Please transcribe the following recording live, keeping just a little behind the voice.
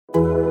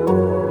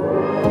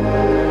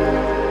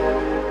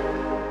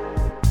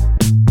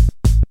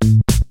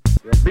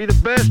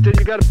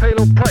got to pay a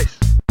little price.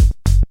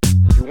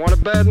 If you want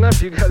it bad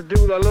enough, you got to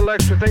do a little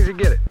extra things to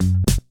get it.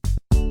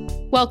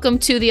 Welcome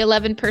to the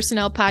 11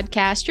 Personnel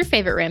Podcast, your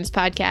favorite Rams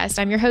podcast.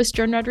 I'm your host,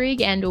 Jordan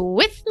Rodriguez, and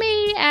with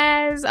me,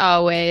 as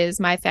always,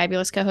 my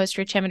fabulous co-host,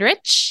 Rich Hammond.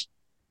 Rich,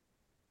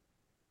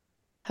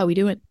 how we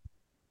doing?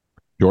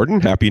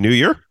 Jordan, Happy New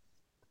Year.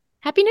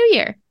 Happy New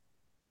Year.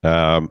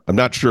 I'm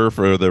not sure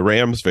for the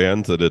Rams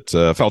fans that it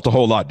felt a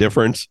whole lot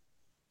different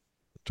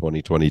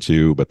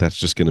 2022, but that's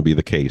just going to be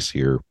the case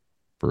here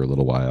for a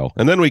little while.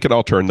 And then we can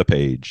all turn the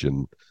page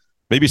and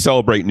maybe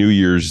celebrate New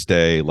Year's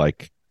Day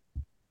like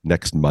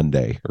next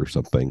Monday or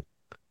something.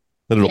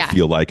 Then it'll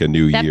feel like a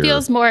new year. That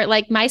feels more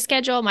like my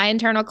schedule, my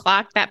internal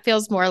clock. That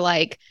feels more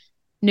like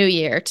New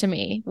Year to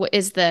me. What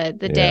is the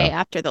day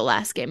after the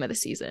last game of the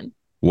season?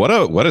 What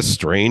a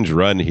strange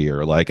run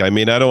here. Like, I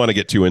mean, I don't want to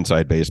get too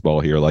inside baseball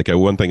here. Like,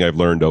 one thing I've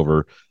learned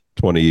over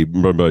 20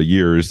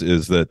 years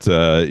is that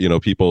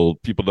people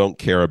don't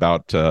care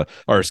about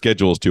our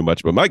schedules too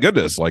much, but my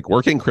goodness, like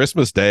working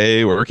Christmas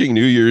Day, working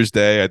New Year's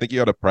Day, I think you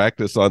got to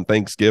practice on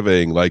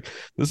Thanksgiving. Like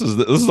this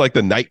is like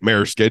the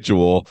nightmare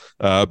schedule,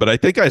 but I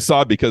think I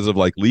saw, because of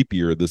like leap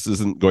year, this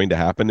isn't going to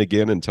happen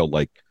again until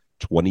like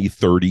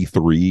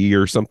 2033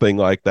 or something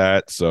like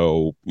that.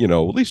 So at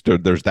least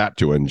there's that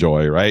to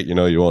enjoy, right?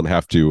 You won't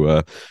have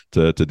to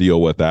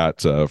deal with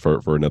that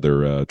for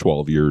another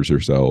 12 years or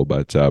so.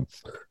 But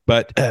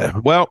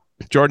well,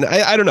 Jordan,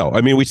 I don't know.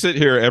 I mean, we sit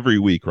here every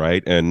week,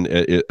 right? And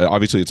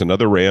obviously, it's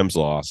another Rams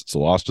loss. It's a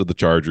loss to the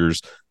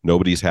Chargers.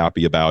 Nobody's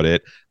happy about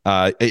it.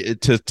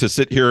 To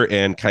sit here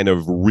and kind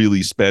of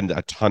really spend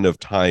a ton of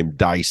time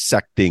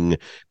dissecting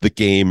the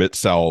game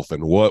itself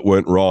and what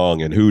went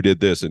wrong and who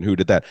did this and who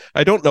did that,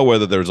 I don't know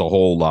whether there's a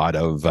whole lot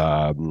of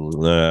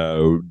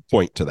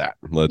point to that.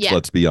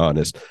 Let's be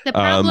honest. The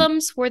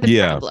problems were the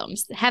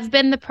problems. Have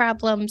been the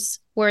problems,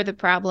 were the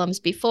problems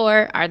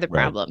before, are the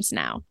problems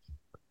now.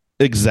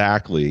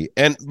 Exactly.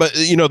 But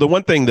the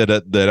one thing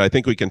that I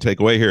think we can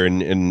take away here,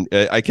 and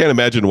I can't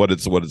imagine what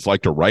it's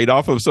like to write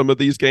off of some of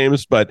these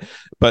games, but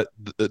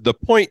the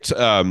point,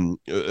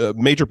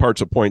 major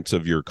parts of points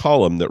of your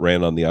column that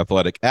ran on the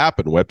Athletic app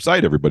and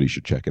website, everybody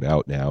should check it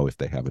out now if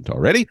they haven't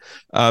already,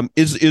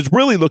 is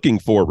really looking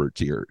forward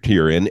to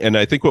here. And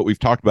I think what we've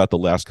talked about the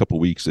last couple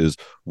of weeks is,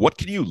 what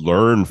can you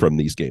learn from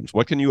these games?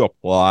 What can you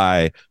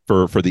apply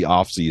for the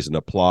offseason,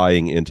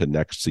 applying into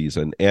next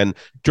season? And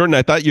Jordan,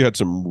 I thought you had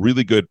some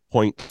really good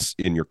points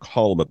in your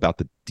column about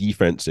the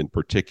defense in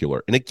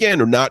particular. And again,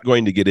 we're not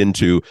going to get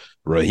into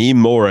Raheem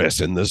Morris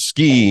and the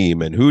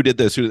scheme and who did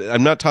this.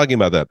 I'm not talking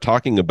about that. I'm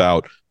talking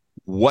about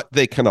what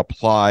they can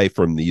apply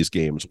from these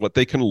games, what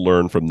they can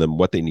learn from them,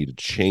 what they need to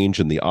change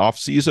in the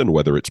offseason,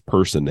 whether it's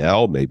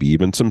personnel, maybe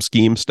even some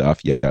scheme stuff.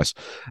 Yes.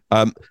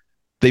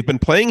 They've been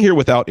playing here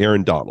without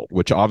Aaron Donald,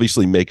 which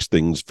obviously makes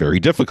things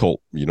very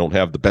difficult. You don't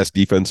have the best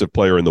defensive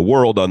player in the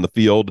world on the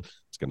field.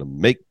 It's going to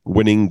make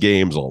winning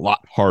games a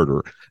lot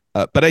harder.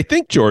 But I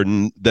think,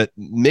 Jordan, that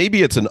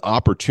maybe it's an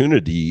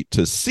opportunity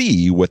to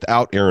see,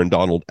 without Aaron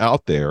Donald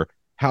out there,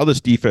 how this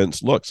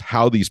defense looks,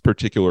 how these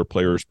particular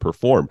players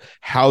perform,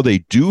 how they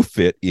do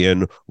fit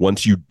in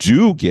once you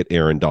do get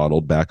Aaron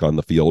Donald back on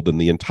the field. And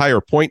the entire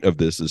point of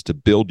this is to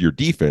build your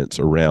defense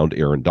around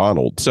Aaron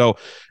Donald. So,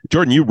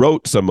 Jordan, you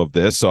wrote some of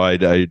this, so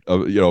I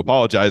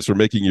apologize for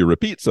making you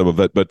repeat some of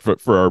it. But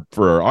for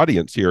our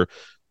audience here,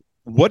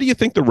 what do you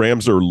think the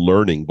Rams are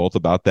learning, both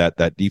about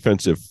that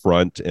defensive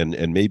front and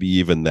maybe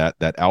even that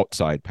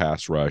outside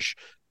pass rush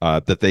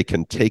that they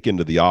can take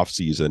into the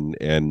offseason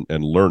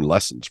and learn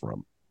lessons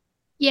from?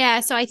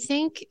 Yeah, so I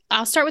think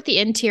I'll start with the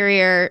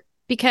interior,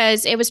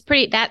 because it was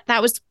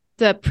that was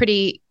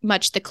pretty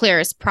much the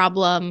clearest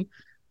problem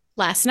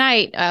last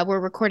night. We're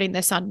recording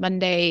this on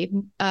Monday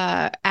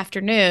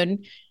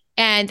afternoon,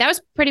 and that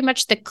was pretty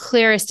much the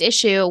clearest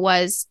issue.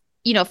 Was,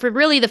 for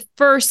really the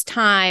first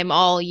time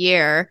all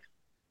year,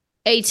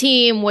 a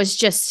team was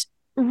just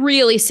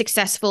really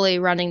successfully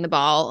running the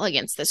ball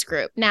against this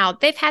group. Now,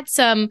 they've had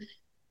some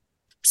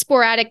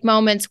sporadic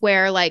moments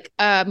where like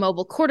a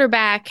mobile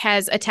quarterback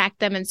has attacked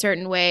them in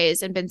certain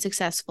ways and been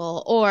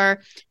successful,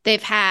 or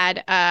they've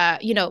had that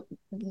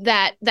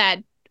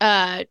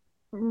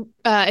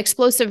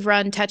explosive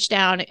run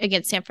touchdown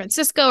against San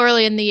Francisco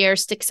early in the year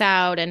sticks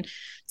out. And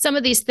some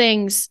of these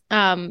things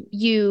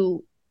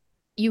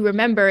you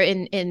remember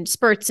in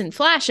spurts and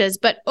flashes,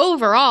 but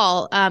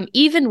overall,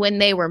 even when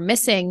they were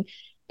missing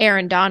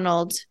Aaron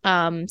Donald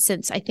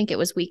since I think it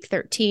was week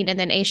 13, and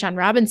then A'Shawn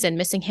Robinson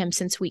missing him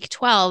since week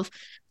 12,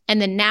 and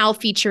then now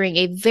featuring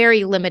a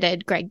very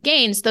limited Greg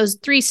Gaines, those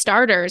three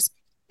starters,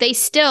 they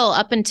still,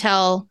 up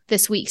until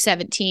this week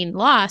 17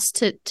 loss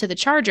to the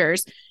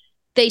Chargers,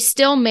 they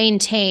still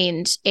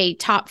maintained a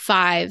top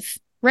 5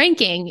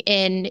 ranking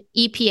in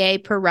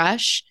EPA per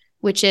rush,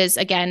 which is,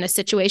 again, a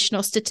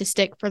situational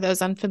statistic for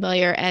those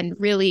unfamiliar and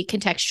really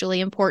contextually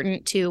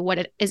important to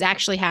what is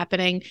actually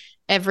happening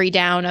every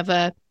down of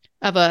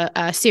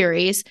a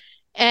series.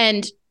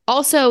 And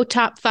also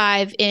top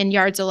 5 in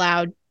yards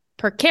allowed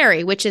per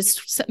carry, which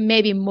is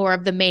maybe more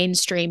of the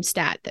mainstream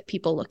stat that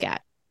people look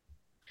at.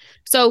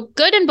 So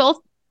good in both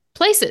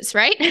places,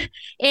 right?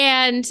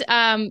 And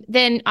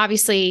then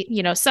obviously,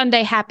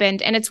 Sunday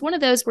happened, and it's one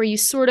of those where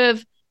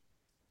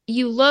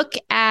you look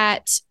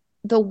at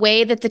the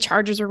way that the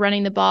Chargers were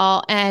running the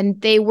ball, and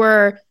they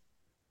were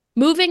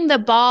moving the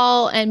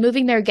ball and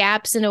moving their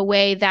gaps in a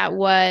way that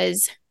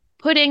was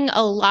putting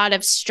a lot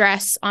of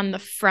stress on the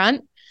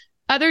front.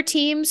 Other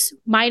teams,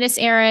 minus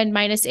Aaron,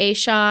 minus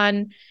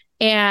A'Shaun,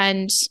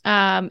 and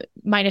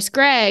minus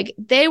Greg,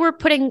 they were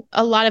putting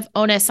a lot of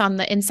onus on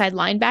the inside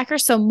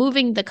linebacker. So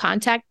moving the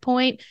contact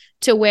point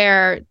to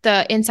where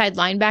the inside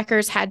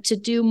linebackers had to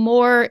do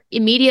more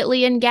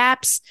immediately in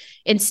gaps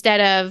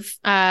instead of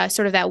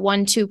sort of that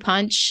 1-2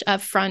 punch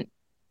of front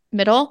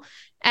middle.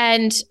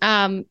 And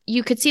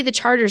you could see the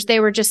Chargers,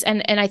 they were just,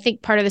 and I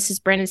think part of this is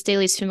Brandon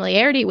Staley's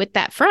familiarity with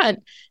that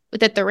front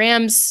that the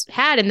Rams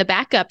had in the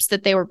backups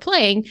that they were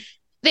playing.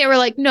 They were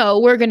like, no,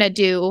 we're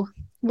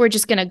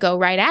just going to go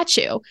right at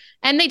you.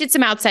 And they did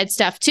some outside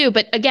stuff too.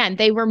 But again,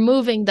 they were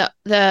moving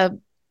the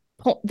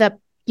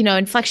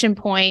inflection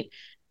point.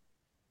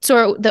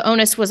 So the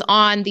onus was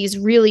on these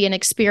really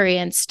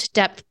inexperienced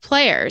depth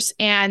players,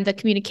 and the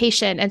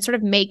communication and sort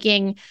of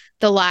making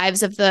the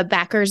lives of the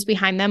backers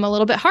behind them a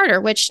little bit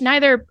harder, which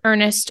neither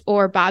Ernest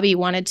or Bobby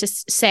wanted to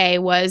say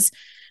was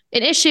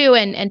an issue.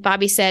 And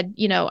Bobby said,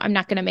 I'm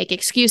not going to make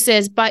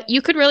excuses, but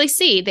you could really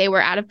see they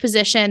were out of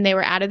position. They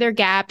were out of their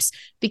gaps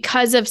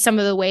because of some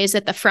of the ways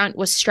that the front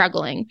was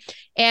struggling.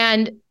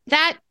 And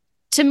that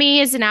to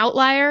me is an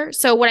outlier.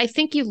 So what I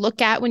think you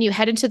look at when you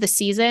head into the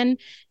season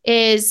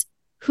is,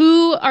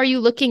 who are you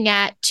looking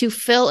at to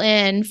fill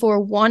in for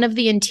one of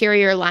the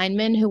interior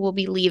linemen who will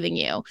be leaving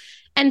you?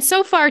 And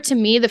so far, to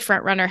me, the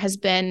front runner has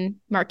been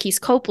Marquise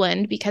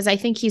Copeland, because I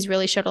think he's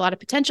really showed a lot of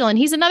potential. And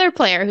he's another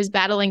player who's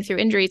battling through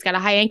injury. He's got a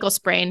high ankle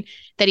sprain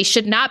that he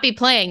should not be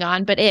playing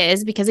on, but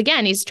is, because,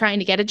 again, he's trying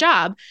to get a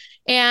job,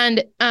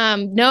 and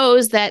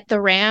knows that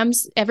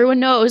everyone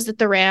knows that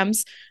the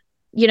Rams,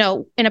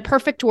 in a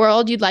perfect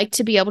world, you'd like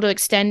to be able to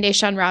extend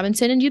A'Shaun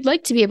Robinson, and you'd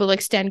like to be able to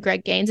extend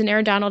Greg Gaines. And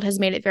Aaron Donald has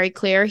made it very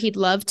clear he'd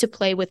love to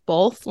play with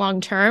both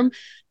long term,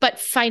 but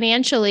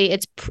financially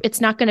it's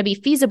not going to be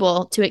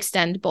feasible to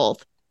extend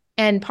both.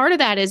 And part of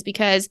that is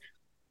because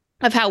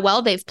of how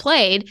well they've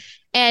played.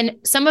 And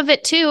some of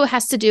it too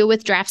has to do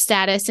with draft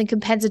status and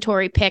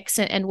compensatory picks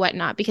and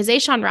whatnot, because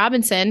A'Shaun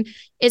Robinson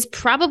is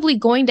probably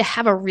going to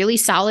have a really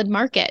solid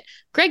market.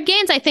 Greg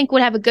Gaines, I think,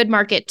 would have a good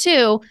market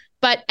too.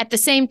 But at the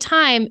same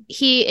time,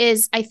 he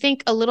is, I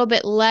think, a little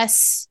bit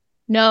less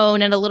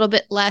known and a little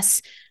bit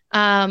less,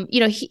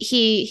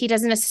 he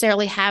doesn't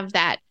necessarily have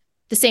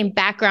the same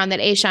background that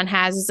A'Shaun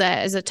has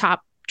as a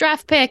top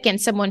draft pick, and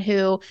someone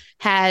who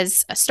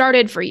has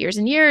started for years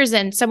and years,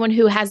 and someone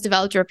who has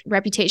developed a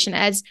reputation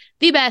as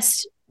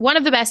one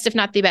of the best, if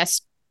not the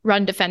best,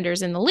 run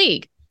defenders in the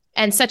league,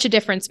 and such a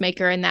difference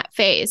maker in that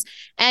phase.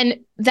 And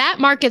that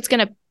market's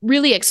going to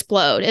really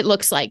explode, it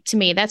looks like to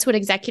me. That's what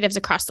executives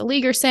across the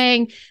league are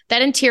saying.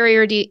 That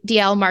interior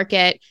DL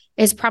market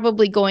is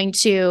probably going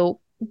to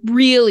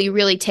really,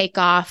 really take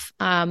off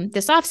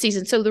this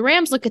offseason. So the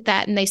Rams look at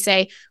that and they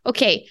say,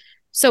 okay,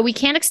 so we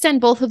can't extend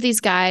both of these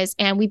guys.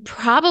 And we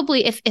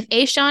probably, if it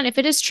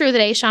is true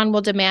that A'Shaun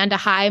will demand a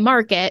high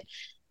market,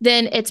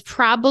 then it's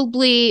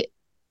probably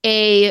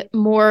a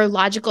more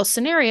logical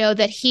scenario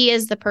that he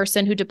is the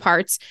person who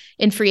departs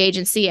in free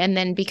agency and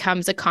then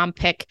becomes a comp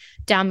pick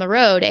down the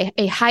road.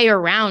 A higher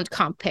round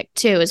comp pick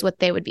too is what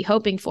they would be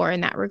hoping for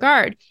in that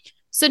regard.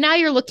 So now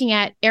you're looking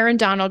at Aaron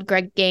Donald,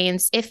 Greg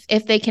Gaines, if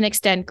they can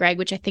extend Greg,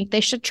 which I think they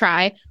should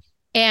try.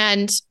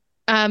 And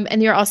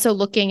you're also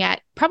looking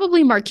at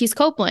probably Marquise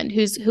Copeland,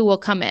 who will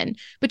come in,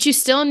 but you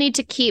still need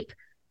to keep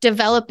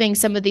developing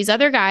some of these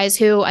other guys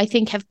who I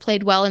think have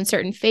played well in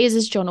certain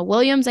phases. Jonah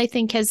Williams, I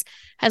think, has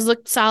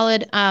looked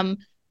solid.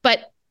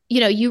 But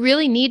you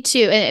really need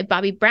to,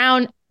 Bobby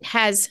Brown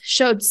has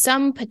showed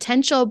some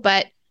potential,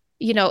 but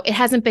it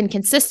hasn't been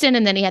consistent.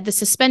 And then he had the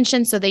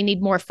suspension, so they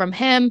need more from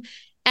him.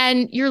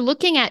 And you're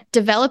looking at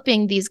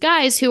developing these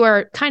guys who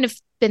are kind of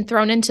been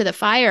thrown into the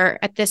fire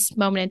at this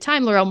moment in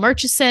time. Laurel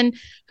Murchison,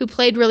 who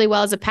played really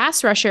well as a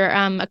pass rusher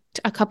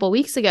a couple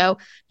weeks ago.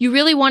 You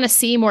really want to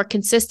see more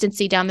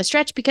consistency down the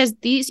stretch, because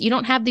you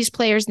don't have these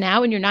players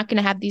now, and you're not going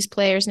to have these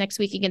players next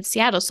week against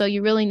Seattle. So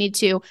you really need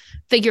to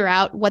figure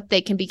out what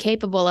they can be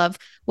capable of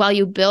while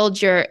you build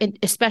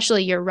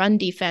especially your run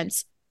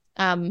defense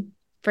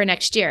for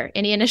next year.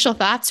 Any initial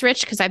thoughts,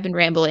 Rich? Because I've been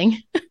rambling.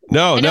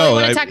 No, I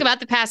want to talk about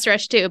the pass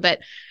rush too, but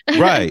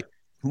right.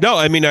 No,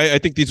 I mean, I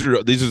think this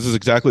is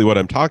exactly what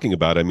I'm talking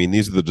about. I mean,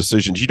 these are the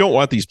decisions. You don't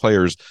want these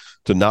players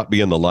to not be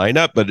in the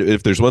lineup, but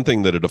if there's one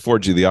thing that it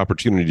affords you the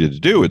opportunity to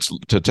do, it's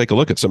to take a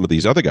look at some of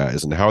these other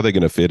guys and how are they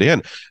going to fit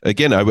in.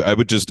 Again, I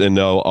would just, and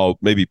I'll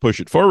maybe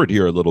push it forward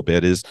here a little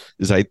bit, is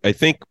I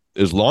think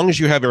as long as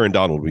you have Aaron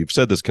Donald, we've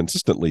said this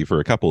consistently for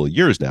a couple of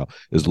years now,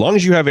 as long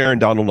as you have Aaron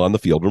Donald on the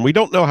field, and we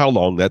don't know how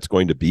long that's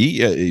going to be,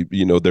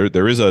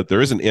 there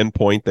is an end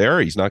point there.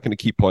 He's not going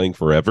to keep playing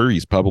forever.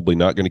 He's probably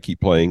not going to keep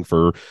playing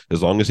for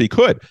as long as he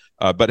could.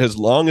 But as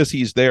long as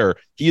he's there,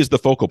 he is the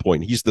focal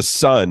point. He's the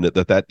sun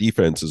that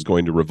defense is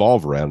going to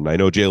revolve around. And I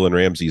know Jalen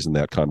Ramsey's in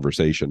that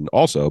conversation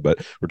also,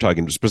 but we're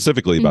talking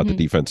specifically about the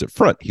defensive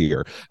front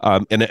here.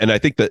 And I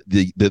think that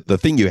the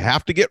thing you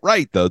have to get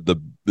right,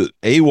 the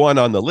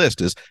A1 on the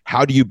list, is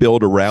how do you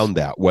build around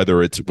that?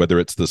 Whether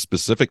it's the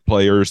specific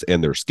players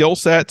and their skill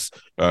sets,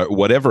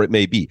 whatever it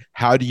may be,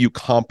 how do you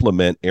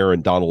complement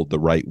Aaron Donald the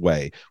right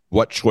way?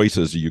 What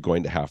choices are you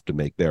going to have to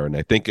make there? And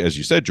I think, as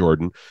you said,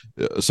 Jordan,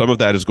 some of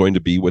that is going to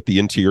be with the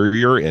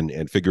interior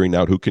and figuring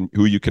out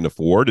who you can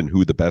afford and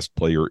who the best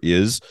player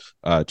is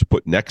to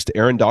put next to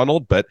Aaron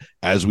Donald. But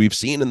as we've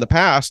seen in the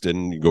past,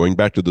 and going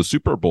back to the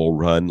Super Bowl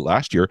run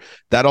last year,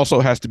 that also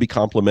has to be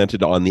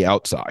complemented on the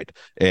outside.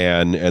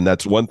 And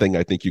that's one thing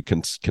I think you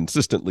can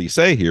consistently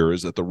say here,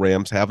 is that the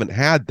Rams haven't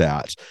had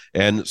that.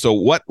 And so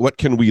what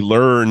can we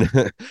learn?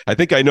 I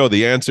think I know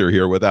the answer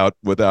here without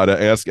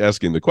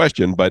asking the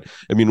question, but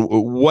I mean,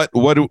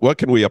 what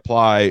can we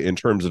apply in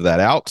terms of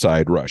that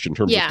outside rush, in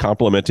terms of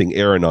complementing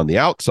Aaron on the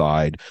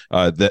outside,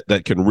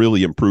 that can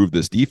really improve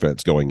this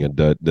defense going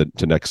into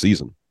to next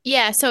season?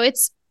 Yeah, so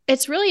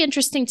it's really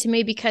interesting to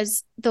me,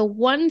 because the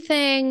one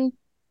thing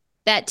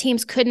that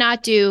teams could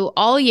not do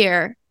all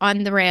year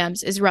on the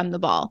Rams is run the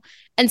ball.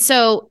 And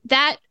so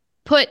that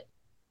put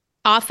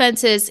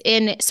offenses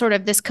in sort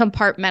of this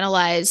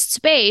compartmentalized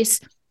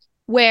space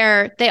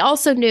where they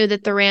also knew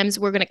that the Rams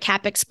were going to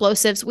cap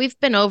explosives. We've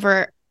been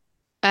over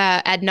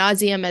ad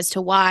nauseum as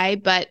to why,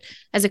 but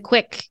as a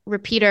quick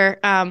repeater,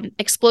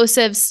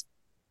 explosive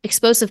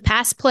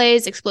pass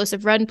plays,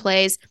 explosive run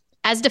plays,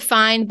 as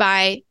defined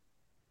by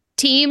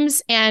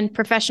teams and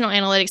professional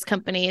analytics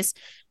companies.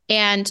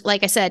 And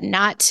like I said,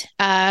 not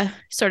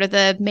sort of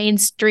the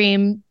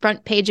mainstream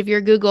front page of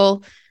your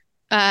Google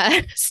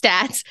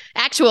stats,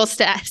 actual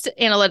stats,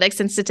 analytics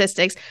and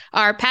statistics,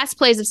 are pass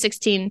plays of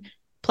 16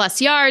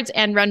 plus yards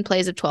and run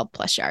plays of 12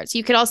 plus yards.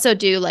 You could also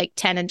do like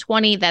 10 and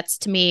 20. That's,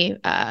 to me,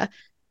 a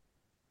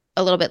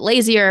little bit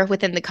lazier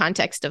within the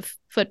context of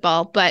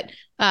football, but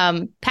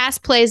pass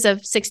plays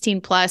of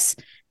 16 plus,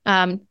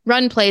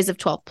 run plays of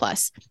 12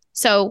 plus.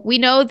 So we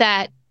know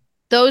that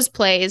those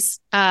plays,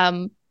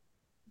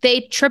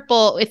 they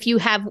triple. If you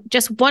have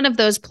just one of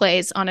those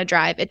plays on a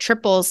drive, it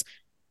triples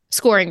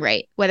scoring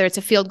rate, whether it's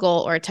a field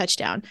goal or a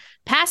touchdown.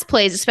 Pass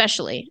plays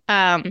especially.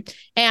 And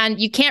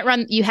you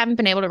haven't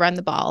been able to run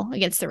the ball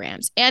against the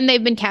Rams, and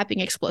they've been capping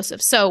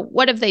explosives. So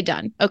what have they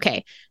done?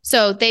 Okay,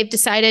 so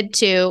teams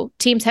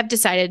have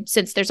decided,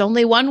 since there's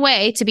only one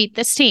way to beat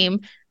this team,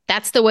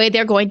 that's the way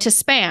they're going to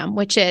spam,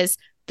 which is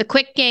the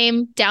quick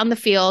game down the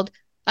field.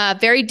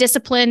 Very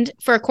disciplined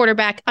for a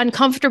quarterback,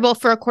 uncomfortable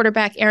for a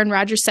quarterback. Aaron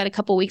Rodgers said a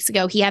couple weeks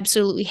ago he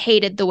absolutely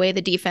hated the way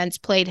the defense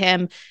played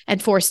him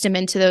and forced him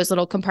into those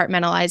little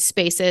compartmentalized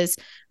spaces.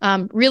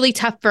 Really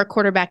tough for a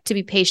quarterback to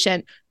be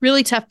patient,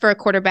 really tough for a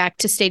quarterback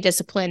to stay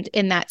disciplined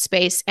in that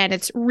space. And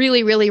it's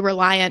really, really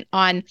reliant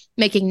on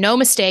making no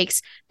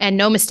mistakes, and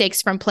no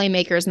mistakes from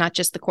playmakers, not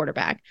just the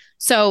quarterback.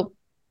 So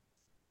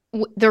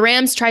the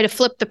Rams try to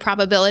flip the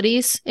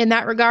probabilities in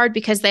that regard,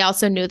 because they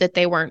also knew that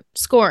they weren't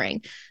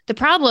scoring. The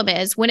problem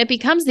is when it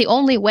becomes the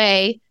only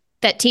way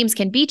that teams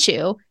can beat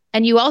you,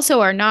 and you also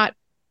are not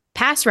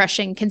pass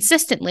rushing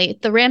consistently,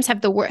 the Rams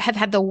have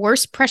had the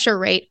worst pressure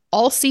rate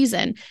all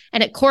season,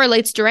 and it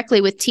correlates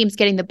directly with teams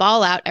getting the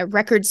ball out at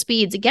record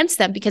speeds against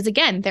them, because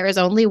again, there is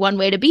only one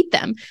way to beat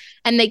them,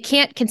 and they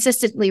can't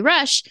consistently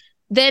rush.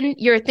 Then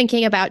you're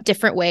thinking about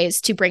different ways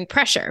to bring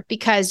pressure,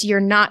 because you're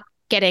not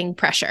getting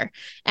pressure,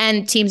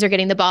 and teams are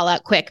getting the ball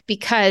out quick,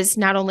 because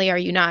not only are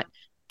you not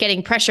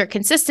getting pressure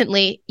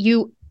consistently,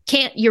 you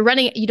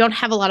don't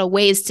have a lot of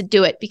ways to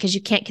do it, because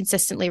you can't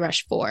consistently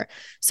rush 4.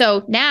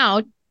 So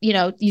now,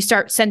 you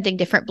start sending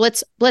different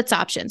blitz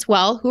options.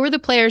 Well, who are the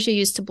players you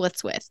use to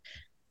blitz with?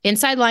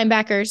 Inside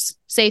linebackers,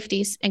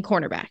 safeties, and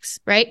cornerbacks,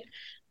 right?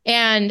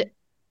 And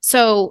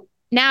so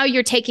now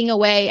you're taking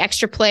away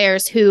extra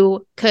players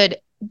who could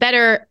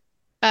better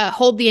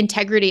hold the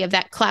integrity of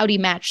that cloudy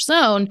match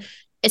zone,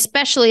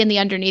 especially in the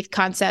underneath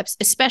concepts,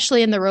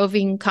 especially in the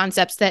roving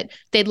concepts that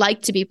they'd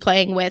like to be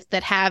playing with,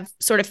 that have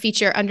sort of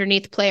feature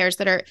underneath players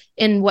that are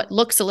in what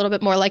looks a little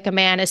bit more like a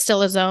man, is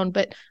still a zone,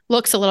 but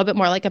looks a little bit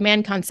more like a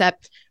man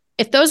concept.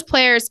 If those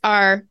players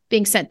are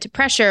being sent to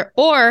pressure,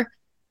 or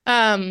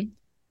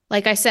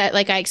like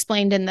I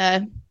explained in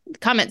the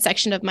comment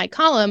section of my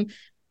column,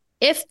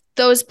 if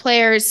those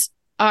players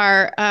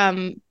are,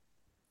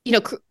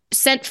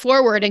 sent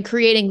forward and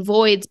creating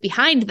voids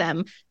behind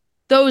them,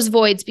 those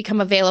voids become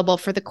available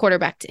for the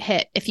quarterback to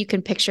hit, if you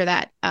can picture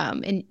that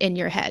in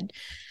your head.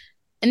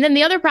 And then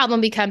the other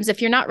problem becomes, if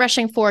you're not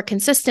rushing 4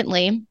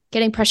 consistently,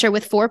 getting pressure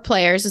with 4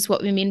 players is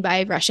what we mean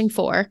by rushing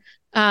 4.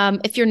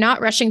 If you're not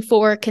rushing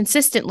 4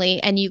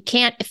 consistently, and you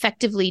can't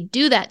effectively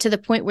do that to the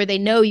point where they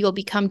know you'll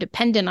become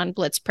dependent on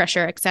blitz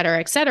pressure, et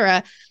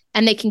cetera,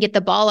 and they can get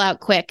the ball out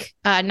quick,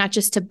 not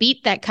just to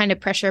beat that kind of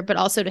pressure, but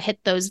also to hit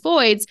those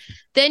voids,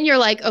 then you're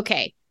like,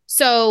 okay,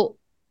 so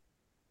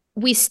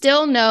we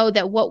still know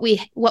that what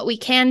we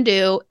can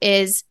do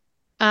is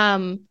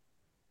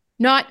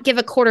not give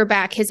a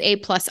quarterback his A+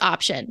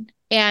 option.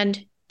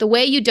 And the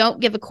way you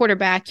don't give a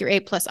quarterback your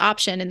A+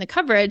 option in the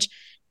coverage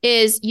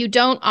is you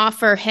don't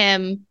offer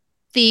him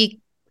the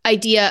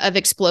idea of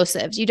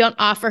explosives. You don't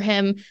offer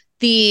him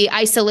the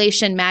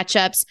isolation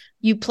matchups.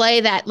 You play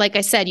that, like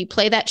I said, you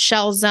play that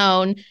shell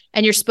zone,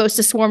 and you're supposed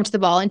to swarm to the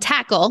ball and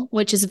tackle,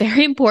 which is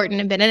very important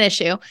and been an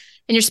issue. And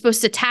you're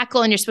supposed to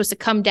tackle, and you're supposed to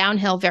come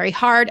downhill very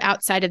hard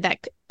outside of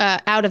that,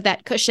 out of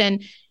that cushion,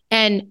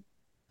 and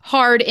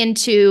hard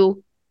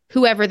into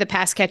whoever the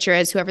pass catcher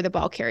is, whoever the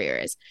ball carrier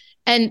is.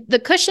 And the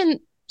cushion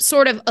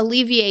sort of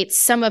alleviates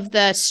some of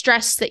the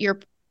stress that you're,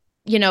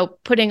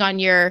 putting on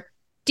your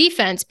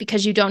defense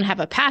because you don't have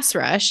a pass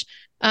rush,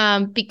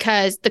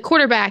 because the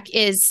quarterback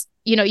is,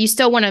 you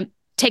still want to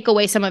take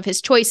away some of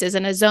his choices,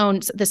 and a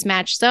zone, this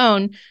match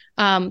zone,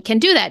 can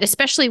do that,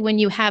 especially when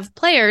you have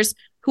players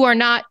who are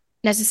not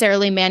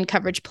necessarily man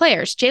coverage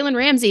players. Jalen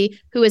Ramsey,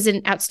 who is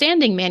an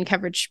outstanding man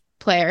coverage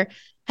player,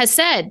 has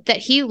said that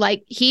he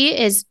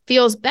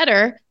feels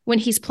better when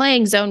he's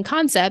playing zone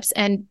concepts,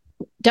 and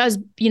does,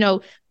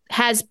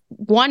 has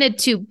wanted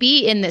to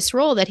be in this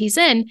role that he's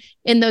in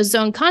those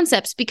zone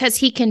concepts, because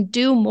he can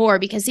do more,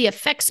 because he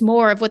affects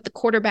more of what the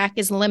quarterback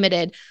is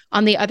limited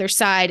on the other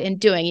side in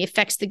doing. He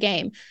affects the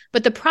game.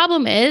 But the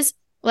problem is,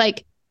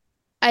 like,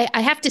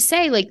 I have to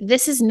say, like,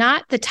 this is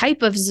not the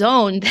type of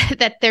zone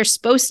that they're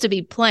supposed to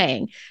be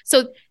playing.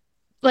 So,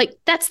 like,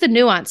 that's the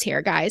nuance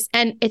here, guys.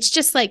 And it's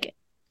just like,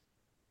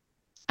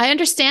 I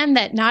understand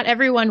that not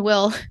everyone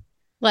will,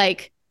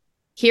 like,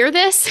 hear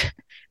this.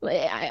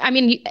 I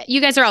mean,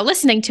 you guys are all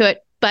listening to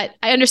it, but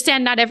I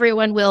understand not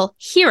everyone will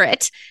hear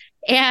it.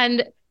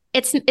 And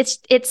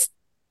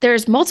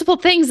there's multiple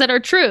things that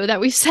are true that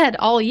we've said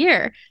all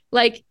year.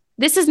 Like,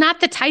 this is not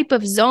the type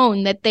of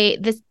zone that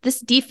this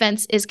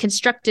defense is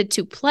constructed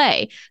to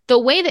play. The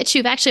way that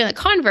you've actually, on the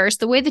converse,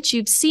 the way that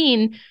you've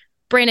seen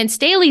Brandon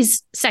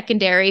Staley's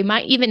secondary,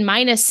 even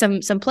minus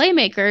some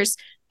playmakers,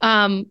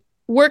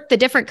 work the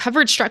different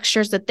coverage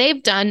structures that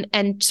they've done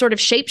and sort of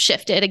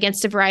shape-shifted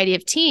against a variety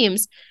of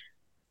teams.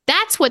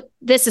 That's what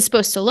this is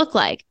supposed to look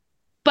like.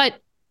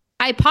 But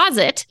I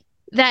posit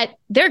that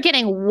they're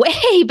getting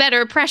way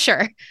better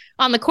pressure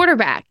on the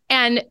quarterback.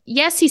 And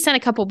yes, he sent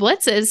a couple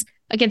blitzes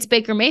against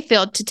Baker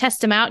Mayfield to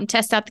test him out and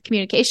test out the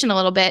communication a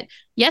little bit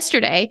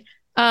yesterday.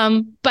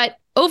 But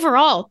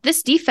overall,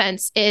 this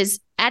defense is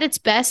at its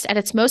best, at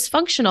its most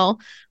functional,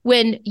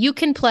 when you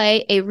can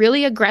play a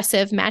really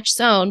aggressive match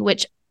zone,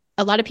 which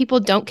a lot of people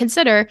don't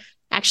consider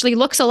actually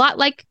looks a lot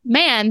like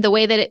man, the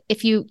way that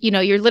if you're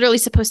literally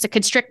supposed to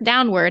constrict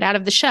downward out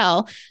of the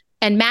shell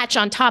and match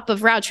on top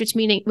of routes, which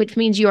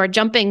means you are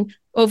jumping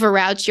over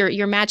routes,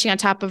 you're matching on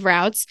top of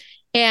routes.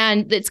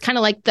 And it's kind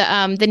of like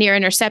the near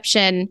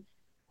interception.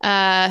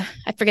 I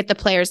forget the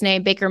player's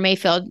name, Baker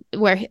Mayfield,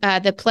 where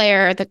the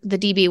player, the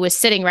DB, was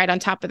sitting right on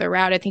top of the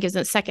route. I think it was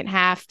in the second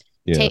half.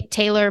 Yeah.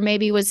 Taylor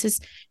maybe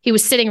he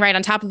was sitting right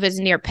on top of his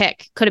near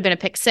pick. Could have been a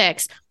pick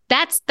six.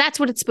 That's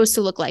what it's supposed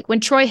to look like. When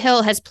Troy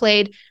Hill has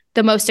played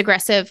the most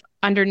aggressive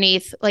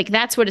underneath, like,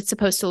 that's what it's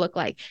supposed to look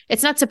like.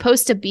 It's not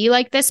supposed to be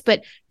like this,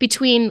 but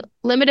between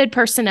limited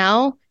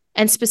personnel,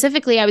 and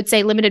specifically, I would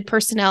say limited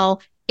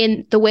personnel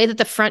in the way that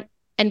the front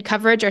and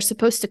coverage are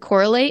supposed to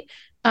correlate,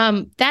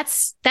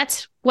 that's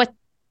what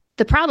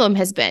the problem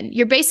has been.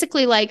 You're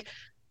basically like,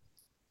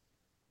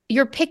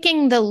 you're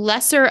picking the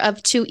lesser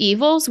of two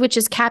evils, which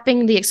is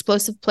capping the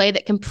explosive play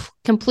that can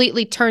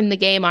completely turn the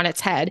game on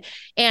its head.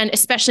 And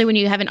especially when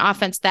you have an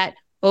offense that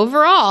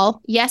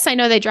overall, yes, I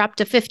know they dropped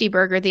a 50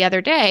 burger the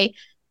other day,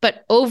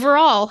 but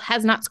overall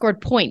has not scored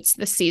points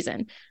this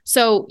season.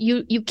 So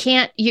you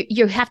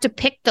have to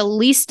pick the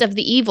least of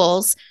the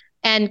evils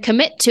and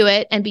commit to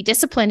it and be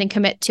disciplined and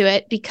commit to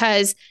it,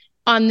 because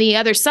on the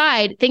other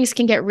side, things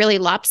can get really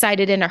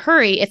lopsided in a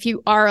hurry if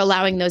you are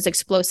allowing those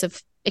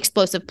explosive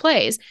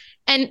plays.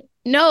 And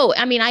no,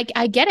 I mean,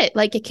 I get it.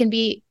 Like, it can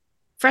be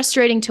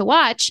frustrating to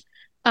watch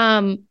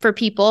for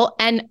people.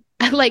 And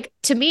like,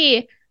 to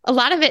me, a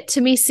lot of it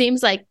to me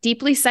seems like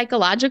deeply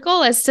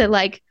psychological as to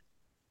like,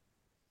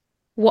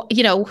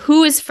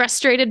 who is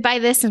frustrated by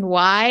this and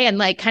why, and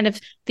like kind of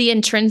the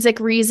intrinsic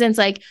reasons.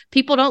 Like,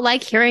 people don't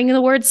like hearing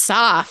the word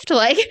soft.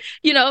 Like,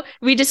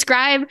 we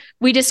describe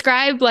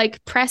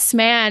like press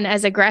man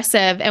as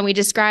aggressive, and we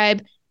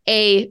describe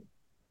a,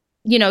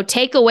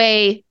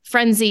 takeaway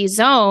frenzy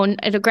zone,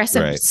 an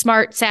aggressive, right,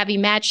 smart, savvy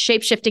match,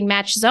 shape-shifting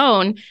match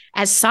zone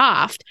as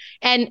soft.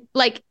 And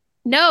like,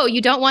 no,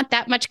 you don't want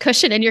that much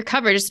cushion in your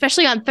coverage,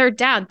 especially on third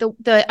down.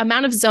 The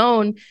amount of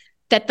zone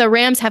that the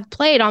Rams have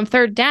played on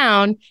third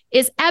down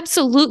is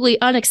absolutely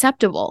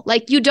unacceptable.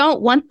 Like, you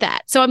don't want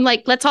that. So I'm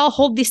like, let's all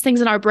hold these things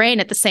in our brain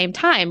at the same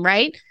time,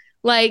 right?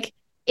 Like,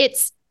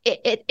 it's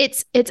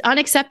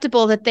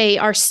unacceptable that they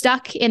are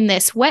stuck in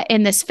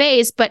this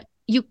phase, but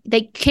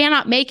they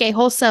cannot make a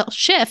wholesale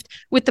shift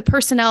with the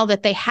personnel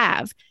that they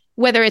have,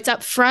 whether it's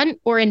up front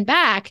or in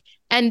back.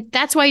 And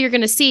that's why you're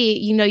going to see,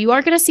 you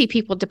are going to see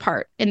people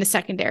depart in the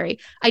secondary.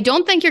 I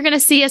don't think you're going to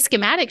see a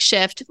schematic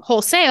shift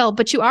wholesale,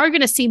 but you are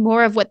going to see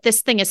more of what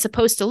this thing is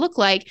supposed to look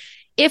like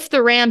if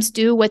the Rams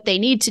do what they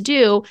need to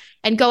do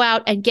and go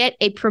out and get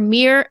a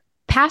premier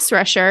pass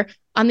rusher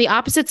on the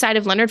opposite side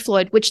of Leonard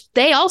Floyd, which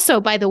they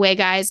also, by the way,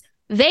 guys,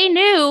 they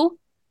knew.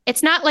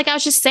 It's not like I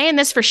was just saying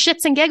this for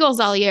shits and giggles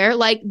all year.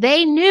 Like,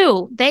 they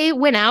knew. They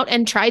went out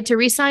and tried to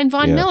re-sign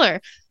Von Miller.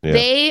 Yeah.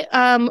 They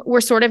were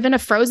sort of in a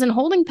frozen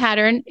holding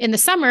pattern in the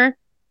summer,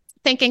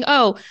 thinking,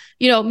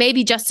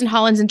 maybe Justin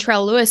Hollins and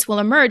Terrell Lewis will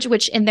emerge,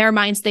 which in their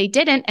minds they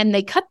didn't, and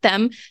they cut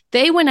them.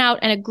 They went out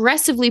and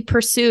aggressively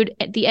pursued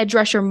the edge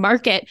rusher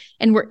market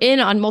and were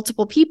in on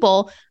multiple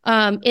people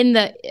in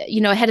the,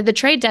 ahead of the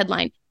trade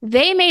deadline.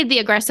 They made the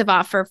aggressive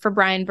offer for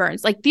Brian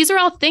Burns. Like, these are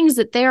all things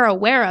that they are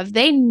aware of.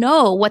 They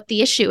know what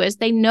the issue is.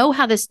 They know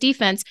how this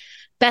defense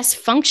best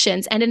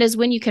functions. And it is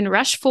when you can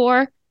rush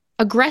for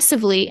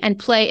aggressively and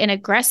play an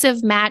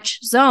aggressive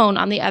match zone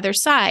on the other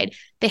side.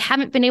 They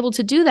haven't been able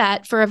to do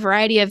that for a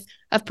variety of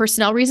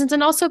personnel reasons,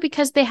 and also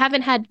because they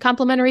haven't had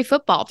complementary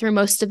football through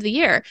most of the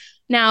year.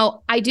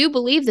 Now, I do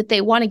believe that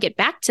they want to get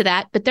back to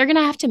that, but they're going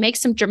to have to make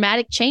some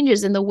dramatic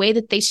changes in the way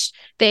that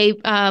they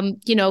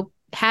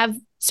have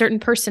certain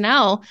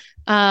personnel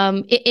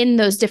in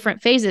those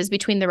different phases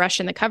between the rush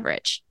and the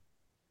coverage.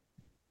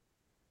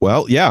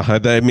 Well, yeah,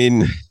 I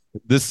mean,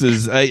 this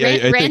is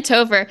rant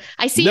over.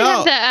 I see you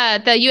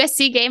have the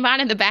USC game on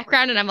in the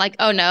background, and I'm like,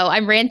 oh no,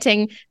 I'm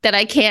ranting that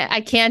I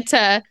can't.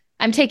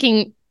 I'm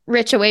taking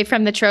Rich away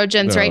from the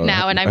Trojans right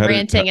now, and I'm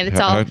ranting, and it's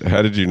all.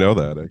 How did you know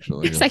that?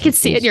 Actually, because I can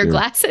see it in your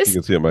glasses.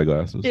 You can see it in my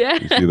glasses. Yeah,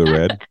 you see the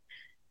red.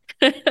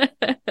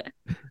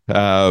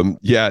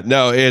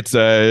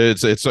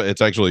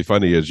 It's actually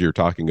funny as you're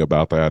talking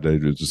about that.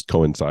 It just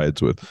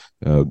coincides with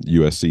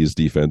USC's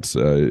defense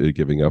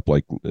giving up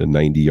like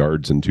 90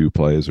 yards in 2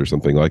 plays or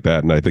something like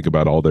that, and I think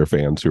about all their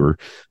fans who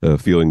are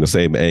feeling the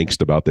same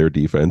angst about their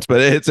defense.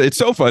 But it's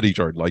so funny,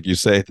 Jordan, like you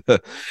say,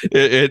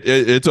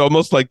 it's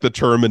almost like the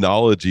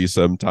terminology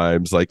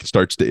sometimes like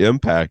starts to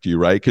impact you,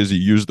 right? Because you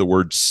use the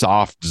word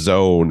soft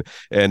zone,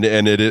 and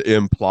it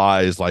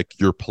implies like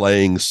you're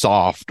playing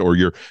soft, or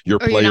your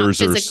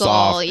players are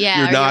soft.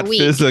 Yeah, you're not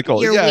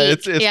physical. You're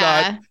weak. It's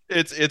not.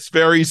 It's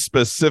very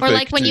specific. Or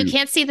like when you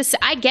can't see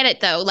I get it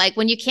though. Like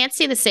when you can't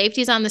see the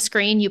safeties on the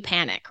screen, you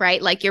panic,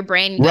 right? Like your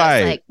brain goes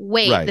like,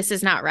 wait, this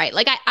is not right.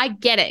 Like I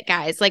get it,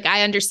 guys. Like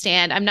I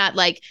understand. I'm not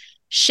like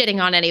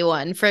shitting on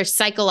anyone for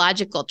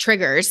psychological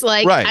triggers.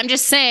 Like I'm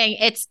just saying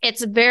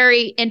it's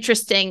very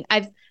interesting.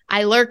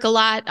 I lurk a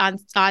lot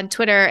on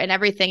Twitter and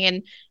everything,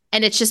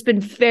 and it's just been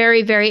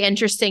very, very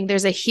interesting.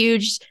 There's a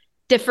huge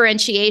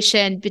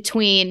differentiation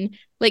between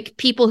like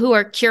people who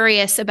are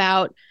curious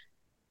about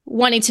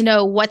wanting to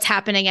know what's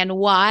happening and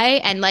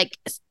why, and like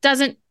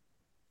doesn't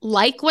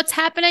like what's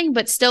happening,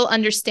 but still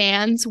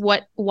understands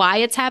why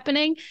it's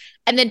happening.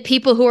 And then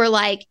people who are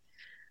like,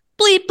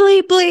 bleep,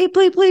 bleep, bleep,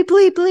 bleep, bleep,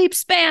 bleep, bleep,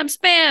 spam,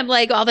 spam,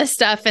 like all this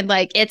stuff. And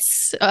like,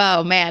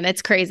 oh man,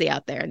 it's crazy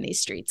out there in these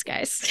streets,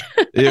 guys.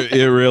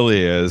 it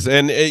really is.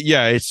 And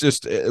it's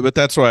just, but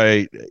that's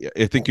why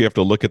I think you have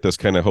to look at this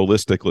kind of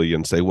holistically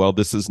and say, well,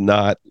 this is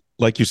not,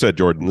 like you said,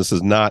 Jordan, this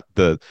is not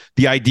the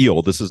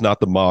ideal. This is not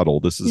the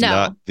model. This is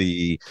not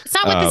the... It's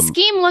not what the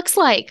scheme looks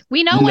like.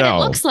 We know what it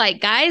looks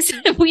like, guys.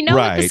 We know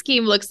what the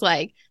scheme looks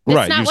like.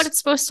 It's not what it's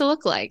supposed to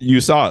look like. You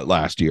saw it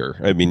last year.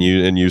 I mean,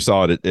 you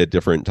saw it at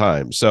different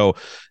times. So,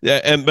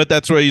 but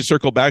that's where you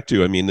circle back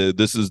to. I mean,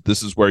 this is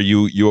where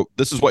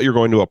this is what you're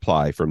going to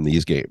apply from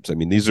these games. I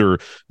mean, these are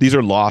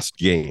lost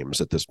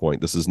games at this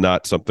point. This is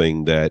not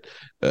something that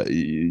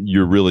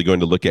you're really going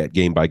to look at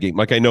game by game.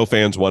 Like I know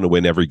fans want to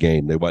win every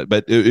game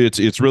but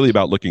it's really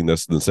about looking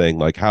this and saying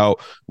like,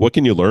 what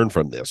can you learn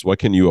from this? What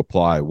can you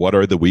apply? What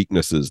are the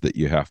weaknesses that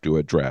you have to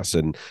address?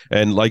 And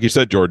like you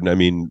said, Jordan, I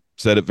mean,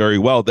 said it very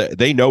well.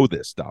 They know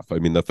this stuff. I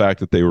mean, the fact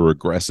that they were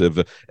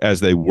aggressive as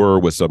they were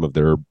with some of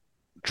their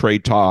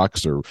trade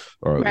talks or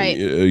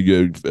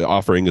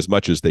offering as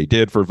much as they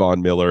did for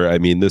Von Miller. I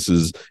mean, this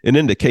is an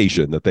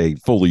indication that they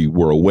fully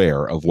were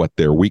aware of what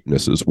their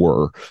weaknesses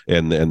were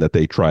and that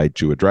they tried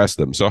to address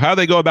them. So how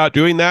they go about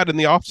doing that in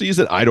the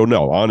offseason, I don't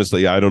know.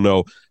 Honestly, I don't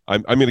know.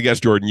 I'm going to guess,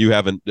 Jordan, you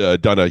haven't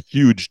done a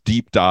huge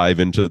deep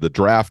dive into the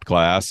draft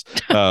class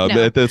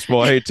at this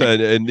point,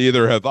 and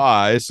neither have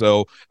I.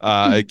 So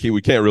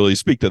we can't really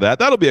speak to that.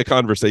 That'll be a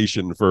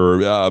conversation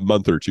for a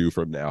month or two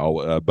from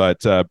now,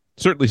 but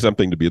certainly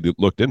something to be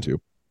looked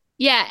into.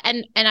 Yeah,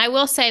 and I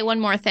will say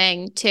one more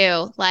thing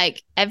too.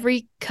 Like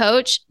every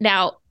coach,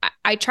 now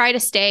I try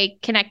to stay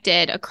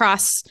connected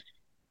across,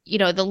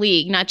 the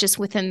league, not just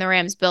within the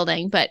Rams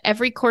building, but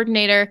every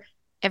coordinator,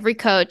 every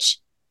coach,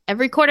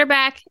 every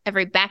quarterback,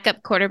 every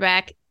backup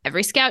quarterback,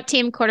 every scout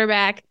team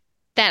quarterback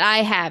that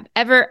I have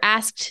ever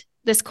asked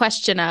this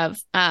question of,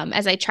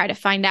 as I try to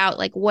find out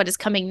like what is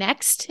coming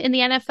next in the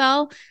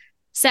NFL,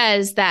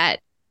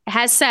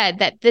 has said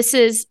that this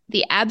is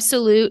the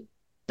absolute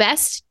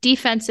best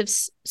defensive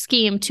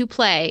scheme to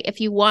play if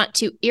you want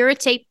to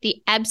irritate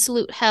the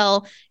absolute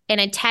hell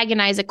and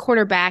antagonize a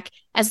quarterback,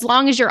 as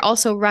long as you're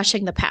also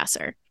rushing the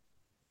passer.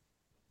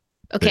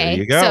 Okay.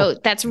 you go. So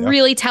that's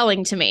really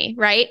telling to me.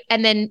 Right.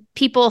 And then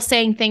people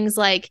saying things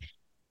like,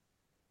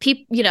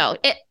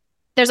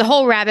 there's a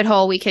whole rabbit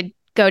hole we could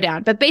go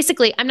down. But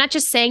basically, I'm not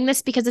just saying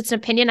this because it's an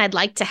opinion I'd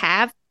like to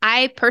have.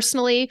 I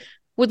personally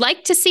would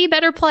like to see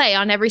better play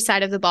on every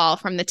side of the ball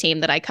from the team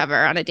that I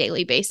cover on a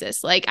daily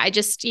basis. Like, I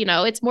just,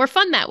 it's more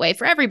fun that way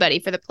for everybody,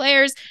 for the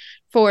players,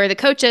 for the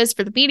coaches,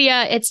 for the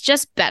media. It's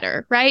just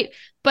better, right?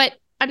 But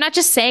I'm not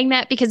just saying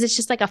that because it's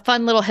just like a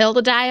fun little hill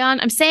to die on.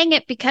 I'm saying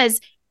it because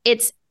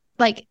it's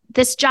like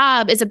this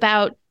job is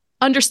about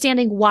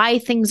understanding why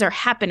things are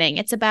happening.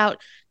 It's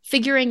about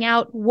figuring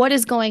out what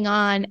is going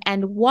on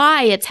and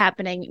why it's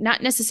happening,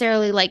 not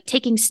necessarily like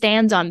taking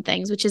stands on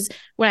things, which is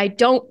what I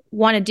don't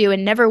want to do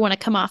and never want to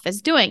come off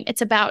as doing.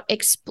 It's about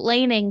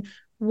explaining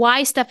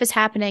why stuff is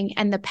happening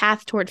and the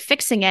path toward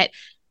fixing it.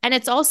 And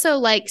it's also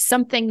like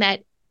something that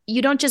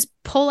you don't just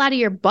pull out of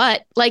your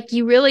butt. Like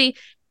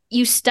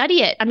you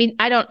study it. I mean,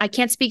 I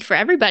can't speak for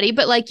everybody,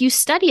 but like you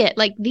study it.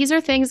 Like these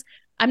are things.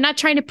 I'm not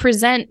trying to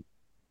present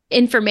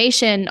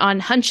information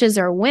on hunches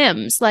or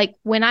whims. Like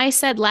when I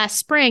said last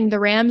spring, the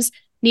Rams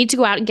need to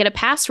go out and get a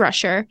pass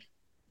rusher,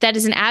 that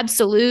is an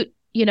absolute,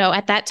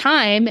 at that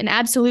time, an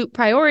absolute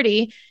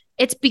priority.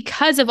 It's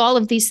because of all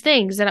of these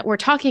things that we're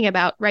talking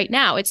about right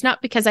now. It's not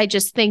because I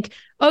just think,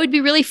 oh, it'd be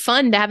really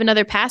fun to have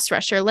another pass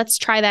rusher. Let's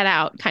try that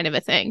out kind of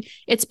a thing.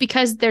 It's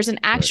because there's an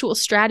actual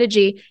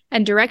strategy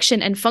and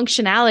direction and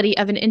functionality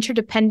of an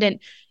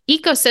interdependent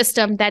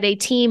ecosystem that a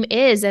team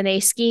is and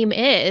a scheme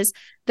is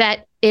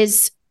that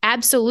is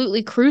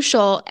absolutely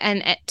crucial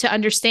and to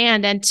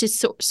understand and to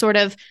sort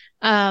of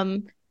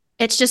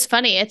it's just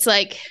funny. It's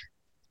like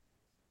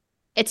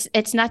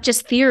it's not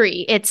just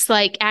theory. It's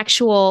like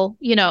actual,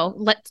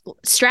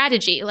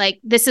 strategy. Like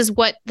this is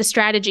what the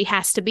strategy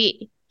has to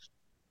be.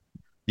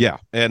 Yeah,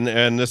 and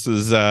this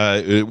is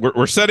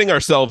we're setting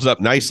ourselves up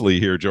nicely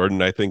here,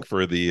 Jordan. I think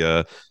for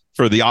the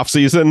off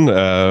season,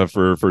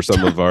 for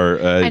some of our.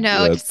 I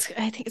know.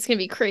 I think it's gonna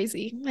be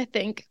crazy. I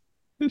think.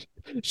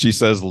 She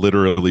says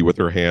literally with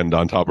her hand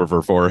on top of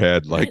her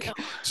forehead, like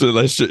so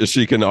that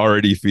she can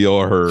already feel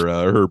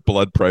her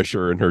blood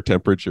pressure and her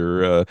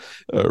temperature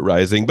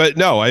rising. But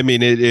no, I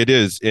mean it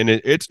is, and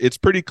it's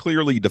pretty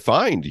clearly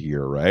defined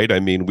here, right? I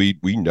mean we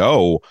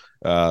know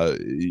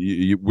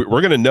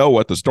we're going to know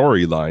what the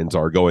storylines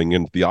are going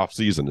into the off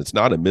season. It's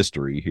not a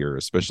mystery here,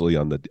 especially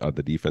on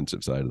the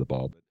defensive side of the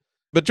ball.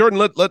 But Jordan,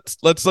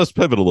 let's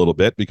pivot a little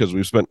bit because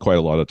we've spent quite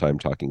a lot of time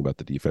talking about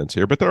the defense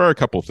here. But there are a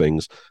couple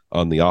things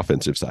on the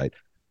offensive side.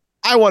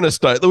 I want to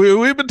start.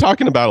 We've been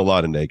talking about a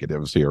lot of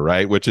negatives here,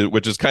 right? Which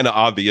is kind of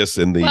obvious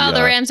in the. Well,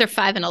 the Rams are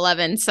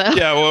 5-11, so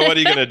yeah. Well, what are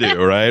you going to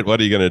do, right? What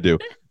are you going to do?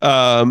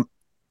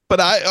 But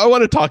I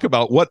want to talk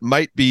about what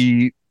might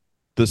be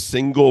the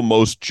single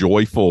most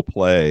joyful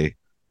play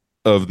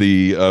of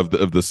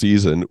the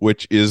season,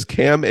 which is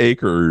Cam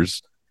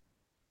Akers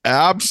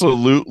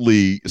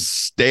absolutely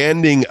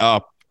standing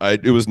up.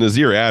 It was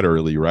Nasir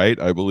Adderley, right?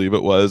 I believe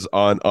it was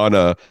on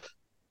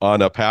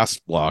a pass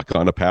block,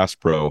 on a pass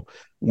pro,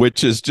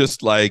 which is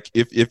just like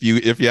if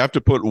you have to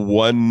put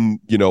one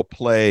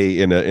play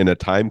in a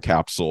time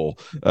capsule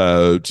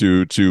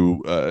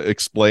to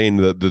explain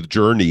the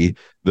journey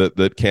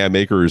that Cam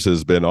Akers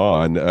has been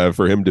on,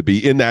 for him to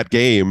be in that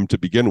game to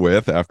begin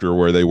with after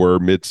where they were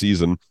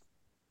mid-season,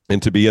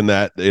 and to be in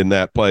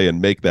that play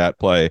and make that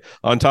play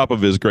on top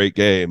of his great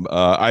game.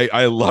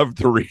 I love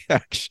the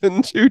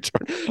reaction to.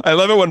 I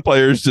love it when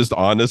players just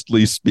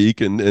honestly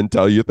speak and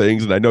tell you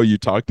things. And I know you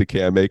talked to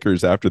Cam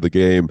Akers after the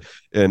game,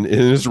 and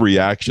his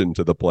reaction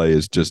to the play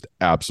is just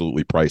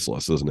absolutely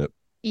priceless, isn't it?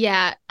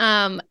 Yeah.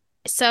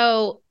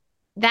 So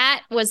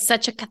that was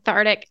such a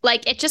cathartic.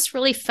 Like it just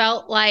really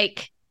felt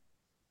like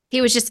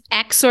he was just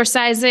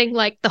exorcising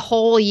like the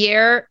whole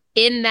year.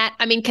 In that,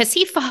 I mean, because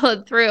he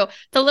followed through.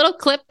 The little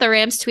clip the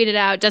Rams tweeted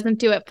out doesn't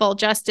do it full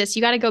justice.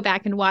 You got to go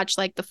back and watch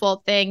like the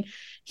full thing.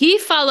 He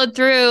followed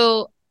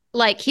through,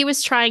 like he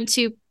was trying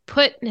to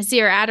put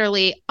Nasir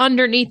Adderley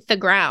underneath the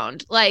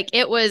ground. Like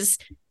it was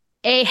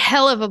a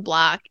hell of a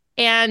block.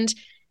 And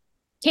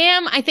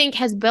Cam, I think,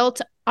 has built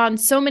on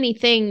so many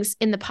things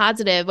in the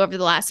positive over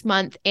the last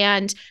month.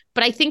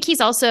 But I think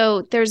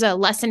there's a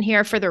lesson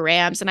here for the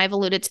Rams. And I've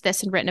alluded to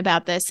this and written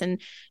about this.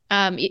 And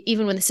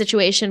even when the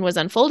situation was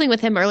unfolding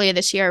with him earlier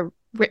this year,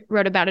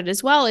 wrote about it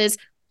as well, is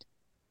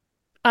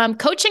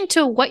coaching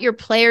to what your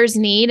players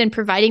need and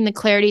providing the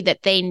clarity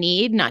that they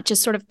need, not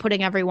just sort of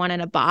putting everyone in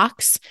a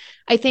box.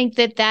 I think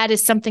that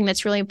is something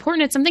that's really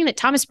important. It's something that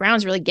Thomas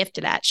Brown's really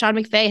gifted at. Sean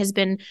McVay has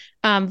been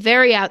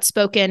very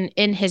outspoken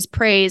in his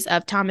praise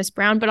of Thomas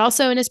Brown, but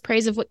also in his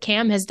praise of what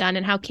Cam has done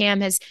and how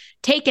Cam has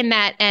taken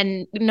that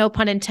and, no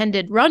pun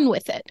intended, run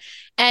with it.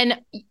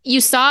 And you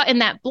saw in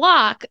that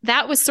block,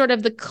 that was sort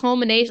of the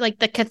culmination, like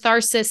the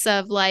catharsis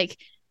of like,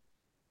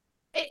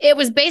 it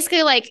was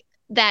basically like,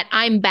 that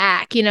I'm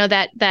back,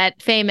 that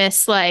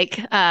famous, like,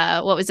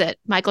 what was it?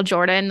 Michael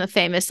Jordan, the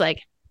famous,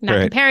 like, not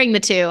right. Comparing the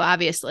two,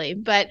 obviously,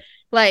 but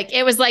like,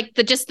 it was like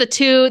the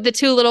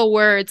two little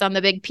words on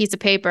the big piece of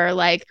paper,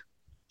 like,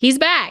 he's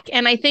back.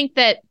 And I think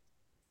that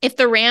if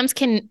the Rams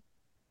can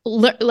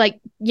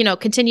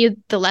continue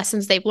the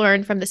lessons they've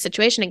learned from the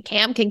situation, and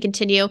Cam can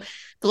continue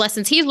the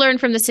lessons he's learned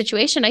from the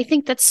situation. I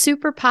think that's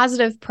super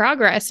positive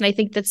progress, and I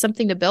think that's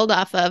something to build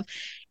off of.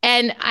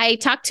 And I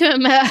talked to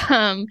him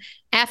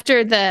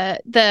after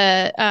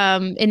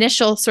the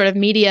initial sort of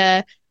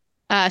media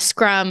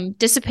scrum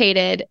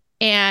dissipated,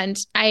 and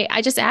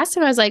I just asked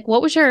him, I was like,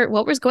 what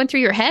was going through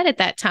your head at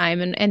that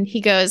time? And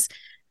he goes,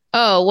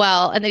 oh,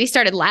 well, and then he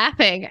started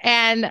laughing.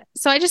 And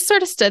so I just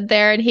sort of stood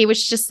there, and he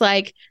was just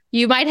like,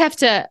 you might have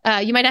to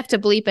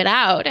bleep it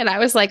out. And I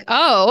was like,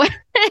 oh,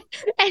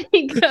 and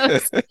he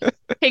goes,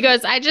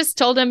 I just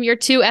told him you're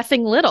too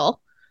effing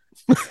little.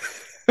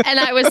 And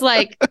I was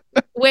like,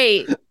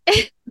 wait,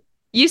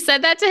 you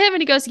said that to him?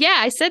 And he goes, yeah,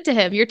 I said to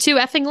him, you're too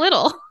effing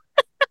little.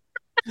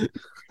 And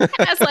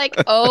I was like,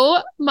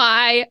 oh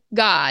my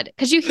God.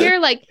 Because you hear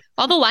like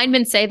all the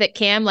linemen say that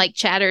Cam like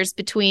chatters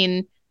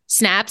between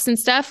snaps and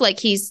stuff. Like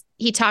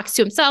he talks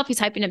to himself. He's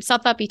hyping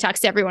himself up. He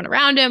talks to everyone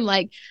around him.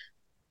 Like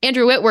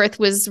Andrew Whitworth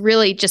was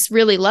really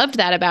loved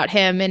that about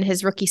him in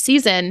his rookie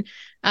season,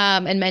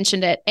 and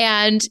mentioned it.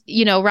 And,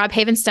 Rob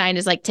Havenstein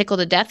is like tickled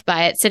to death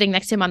by it, sitting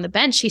next to him on the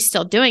bench. He's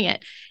still doing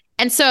it.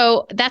 And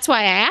so that's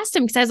why I asked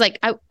him, because I was like,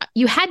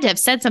 you had to have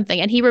said something.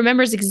 And he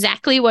remembers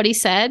exactly what he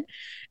said.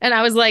 And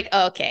I was like,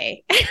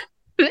 okay.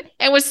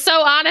 And was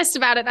so honest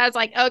about it. I was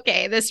like,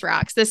 okay, this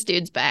rocks. This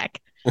dude's back.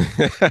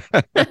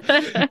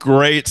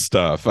 Great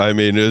stuff. I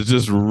mean, it's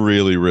just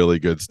really, really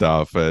good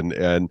stuff. And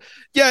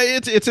yeah,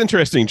 it's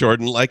interesting,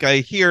 Jordan. Like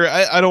I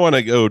don't want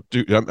to go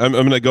I'm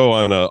going to go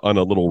on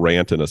a little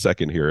rant in a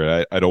second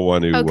here. I don't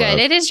want to. Oh, good.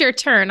 It is your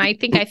turn. I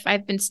think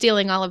I've been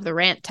stealing all of the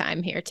rant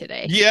time here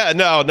today. Yeah,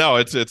 no,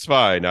 it's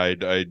fine.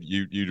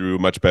 You do a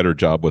much better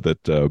job with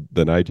it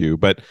than I do.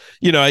 But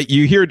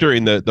you hear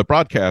during the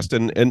broadcast,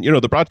 and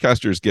the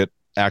broadcasters get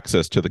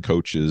access to the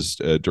coaches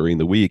during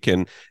the week,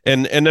 and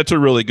that's a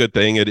really good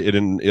thing.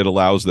 It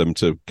allows them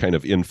to kind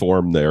of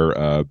inform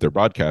their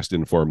broadcast,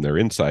 inform their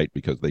insight,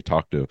 because they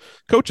talk to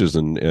coaches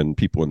and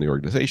people in the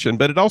organization.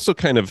 But it also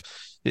kind of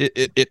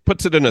it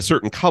puts it in a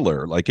certain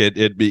color. Like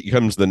it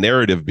becomes, the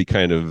narrative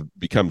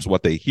becomes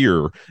what they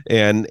hear.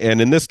 And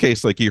in this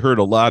case, like you heard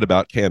a lot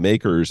about Cam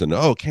Akers, and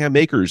Cam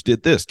Akers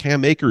did this,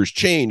 Cam Akers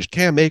changed,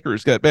 Cam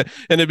Akers got bad.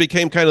 And it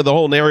became kind of the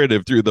whole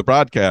narrative through the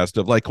broadcast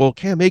of like, well,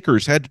 Cam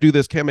Akers had to do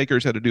this, Cam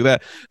Akers had to do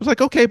that. It was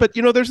like, okay, but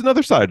there's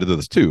another side to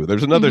this too.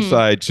 There's another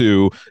side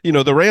to,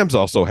 the Rams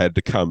also had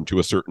to come to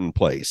a certain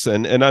place.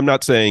 And I'm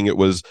not saying it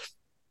was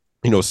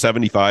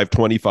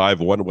 75-25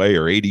 one way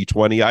or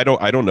 80-20.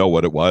 I don't know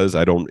what it was.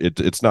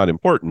 It's not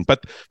important,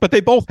 but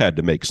they both had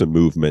to make some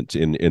movement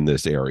in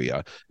this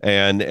area.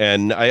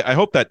 And I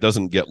hope that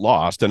doesn't get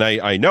lost. And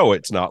I know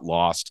it's not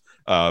lost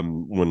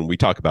when we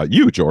talk about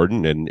you,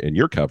 Jordan, and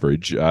your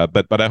coverage.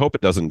 But I hope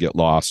it doesn't get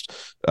lost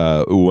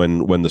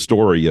when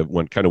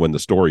the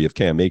story of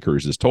Cam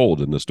Akers is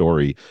told in the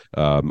story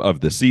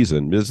of the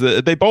season, is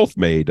that they both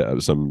made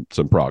some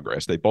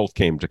progress. They both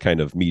came to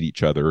kind of meet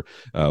each other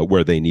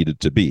where they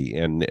needed to be.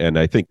 And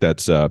I think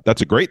that's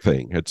a great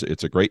thing.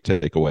 It's a great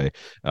takeaway,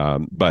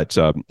 but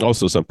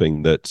also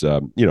something that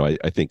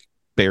I think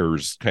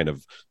bears kind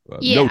of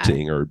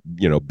noting, or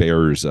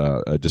bears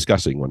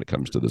discussing when it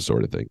comes to this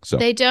sort of thing. So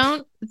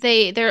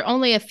there are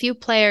only a few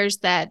players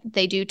that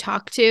they do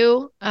talk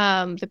to,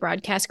 the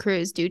broadcast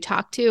crews do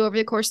talk to over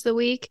the course of the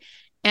week,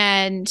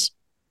 and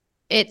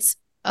it's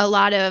a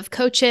lot of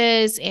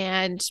coaches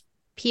and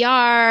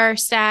PR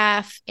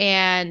staff,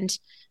 and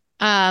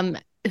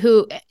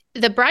who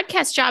the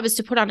broadcast job is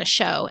to put on a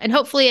show, and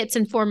hopefully it's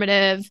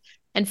informative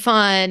and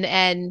fun,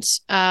 and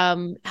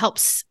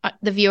helps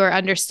the viewer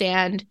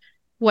understand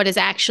what is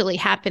actually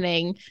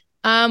happening.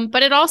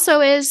 But it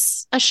also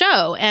is a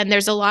show, and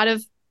there's a lot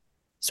of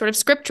sort of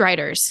script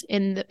writers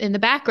in the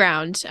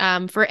background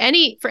for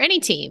any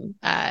team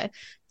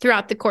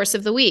throughout the course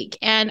of the week.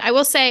 And I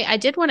will say, I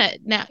did want to,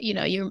 now,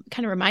 you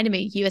kind of reminded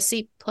me,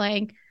 USC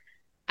playing,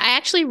 I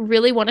actually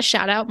really want to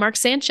shout out Mark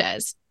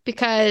Sanchez,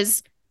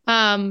 because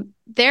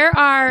there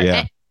are,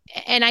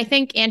 and I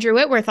think Andrew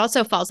Whitworth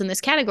also falls in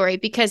this category,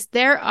 because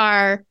there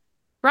are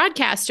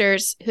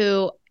broadcasters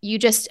who you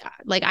just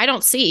like, I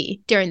don't see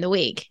during the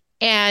week.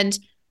 And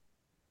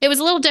it was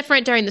a little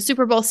different during the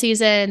Super Bowl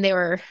season. They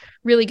were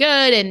really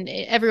good, and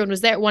everyone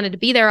was there, wanted to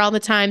be there all the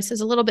time. So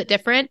it's a little bit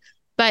different,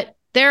 but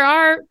there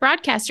are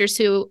broadcasters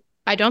who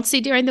I don't see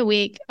during the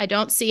week. I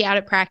don't see out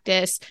at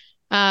practice.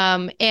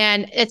 And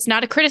it's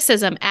not a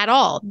criticism at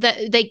all.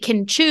 That they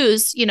can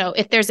choose,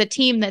 if there's a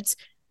team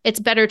it's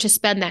better to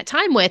spend that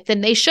time with, then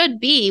they should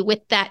be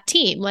with that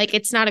team. Like,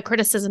 it's not a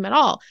criticism at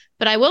all.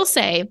 But I will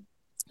say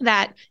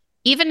that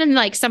even in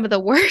like some of the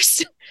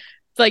worst,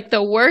 like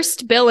the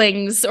worst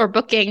billings or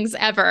bookings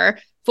ever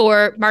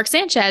for Mark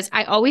Sanchez,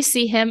 I always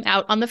see him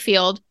out on the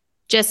field,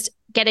 just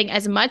getting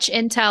as much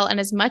intel and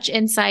as much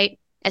insight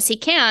as he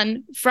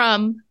can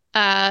from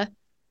the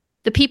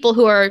people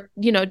who are,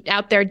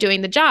 out there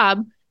doing the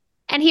job.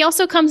 And he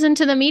also comes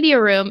into the media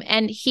room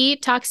and he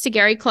talks to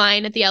Gary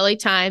Klein at the LA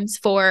Times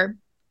for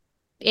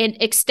an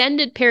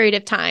extended period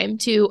of time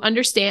to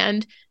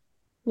understand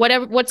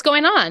what's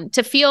going on,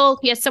 to feel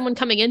he has someone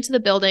coming into the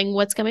building,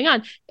 what's going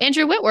on.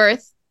 Andrew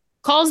Whitworth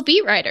calls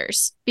beat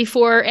writers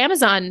before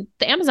the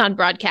Amazon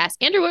broadcast.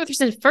 Andrew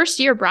Whitworth's in first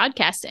year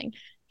broadcasting.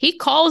 He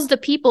calls the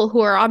people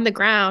who are on the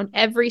ground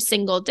every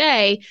single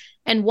day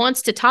and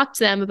wants to talk to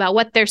them about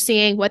what they're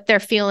seeing, what they're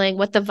feeling,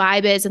 what the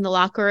vibe is in the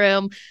locker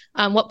room,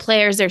 what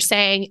players are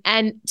saying.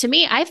 And to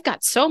me, I've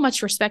got so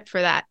much respect for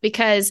that,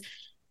 because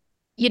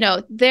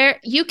there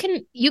you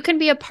can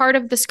be a part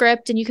of the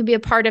script and you can be a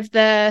part of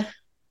the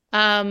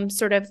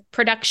sort of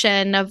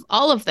production of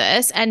all of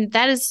this, and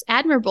that is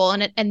admirable.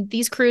 And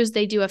these crews,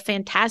 they do a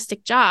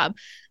fantastic job.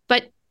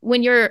 But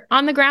when you're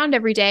on the ground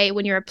every day,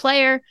 when you're a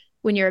player,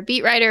 when you're a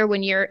beat writer,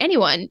 when you're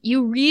anyone,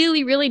 you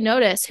really, really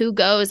notice who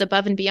goes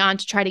above and beyond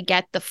to try to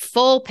get the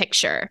full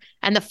picture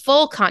and the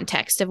full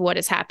context of what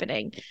is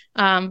happening,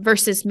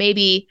 versus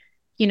maybe,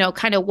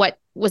 kind of what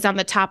was on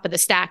the top of the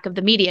stack of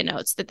the media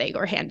notes that they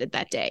were handed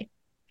that day.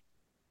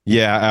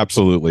 Yeah,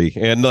 absolutely.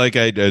 And like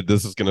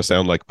this is going to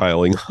sound like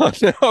piling on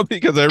now,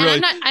 because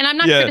I'm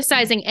not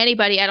criticizing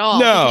anybody at all.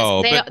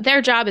 No,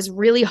 their job is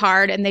really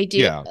hard, and they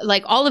do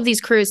like all of these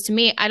crews. To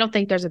me, I don't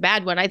think there's a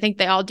bad one. I think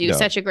they all do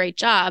such a great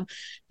job.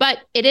 But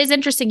it is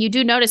interesting. You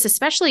do notice,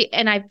 especially,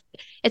 and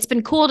it's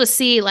been cool to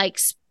see like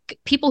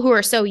people who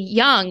are so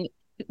young,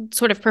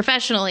 sort of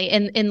professionally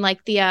in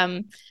like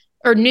the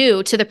or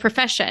new to the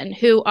profession,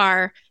 who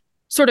are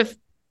sort of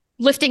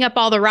lifting up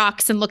all the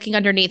rocks and looking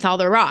underneath all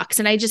the rocks.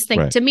 And I just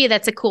think, to me,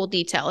 that's a cool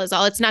detail is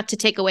all. It's not to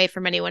take away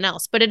from anyone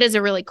else, but it is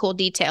a really cool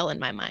detail in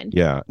my mind.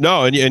 Yeah,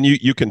 no. And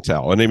you can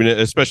tell. And I mean,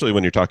 especially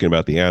when you're talking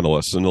about the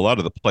analysts and a lot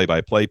of the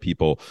play-by-play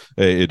people,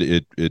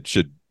 it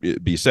should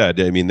be said.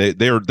 I mean,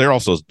 they're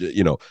also,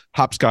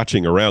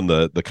 hopscotching around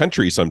the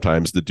country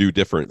sometimes to do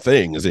different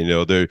things.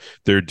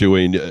 They're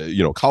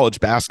doing, college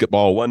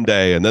basketball one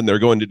day, and then they're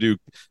going to do,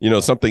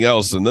 something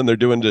else, and then they're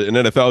doing an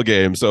NFL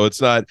game. So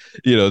it's not,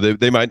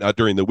 they might not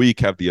during the week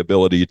have the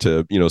ability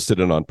to,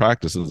 sit in on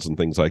practices and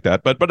things like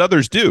that, but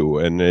others do.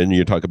 And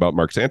you talk about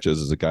Mark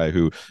Sanchez as a guy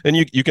who, and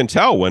you can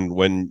tell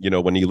when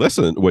you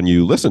listen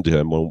to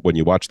him, when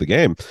you watch the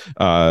game,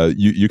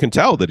 you can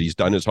tell that he's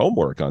done his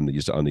homework on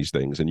these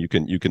things, and you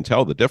can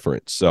tell the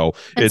difference. So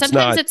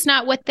sometimes it's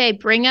not what they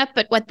bring up,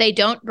 but what they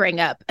don't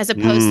bring up, as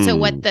opposed to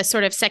what the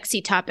sort of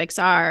sexy topics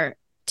are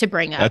to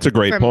bring up. That's a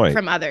great point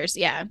from others.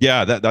 Yeah.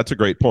 That's a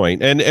great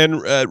point.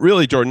 And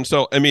really, Jordan.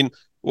 So I mean,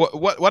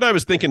 what I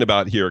was thinking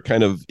about here,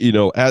 kind of,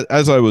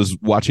 as I was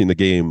watching the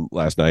game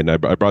last night, and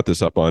I brought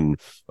this up on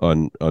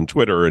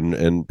Twitter,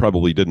 and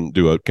probably didn't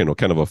do a kind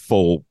of a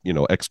full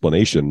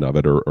explanation of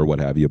it or what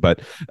have you,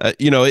 but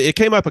it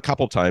came up a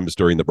couple times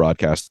during the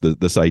broadcast,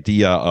 this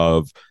idea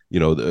of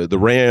the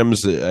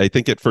Rams. I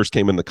think it first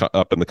came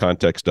up in the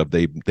context of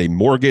they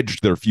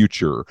mortgaged their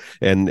future,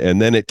 and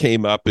then it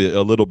came up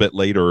a little bit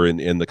later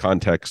in the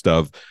context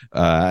of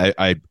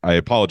I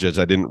apologize,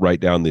 I didn't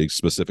write down the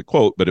specific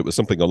quote, but it was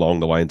something along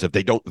the lines of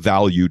they don't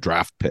value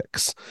draft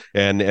picks,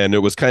 and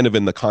it was kind of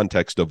in the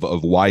context of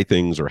why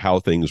things or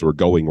how things were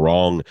going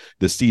wrong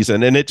this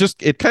season, and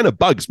it kind of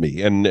bugs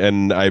me,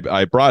 and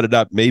I brought it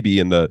up maybe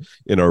in a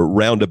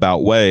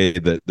roundabout way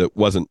that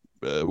wasn't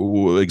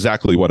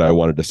exactly what I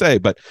wanted to say,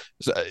 but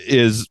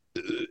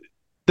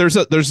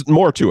there's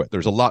more to it.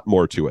 There's a lot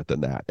more to it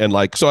than that. And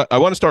so I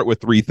want to start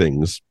with three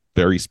things,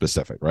 very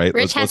specific, right?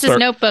 Rich has his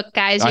notebook,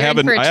 guys. You're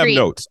in for a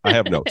treat. I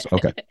have notes.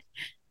 Okay.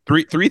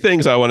 Three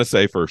things I want to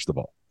say. First of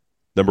all,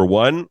 number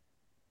one,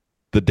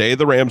 the day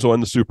the Rams won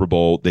the Super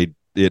Bowl,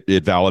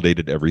 it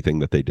validated everything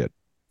that they did.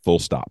 Full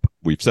stop.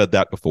 We've said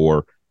that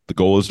before. The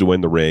goal is to win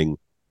the ring.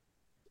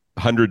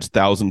 Hundreds,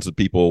 thousands of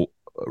people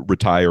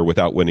retire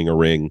without winning a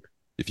ring.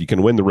 If you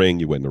can win the ring,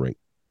 you win the ring.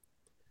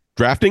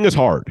 Drafting is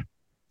hard.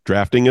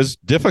 Drafting is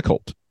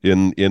difficult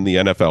in the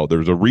NFL.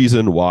 There's a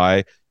reason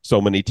why so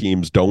many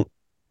teams don't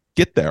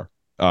get there.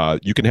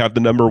 You can have the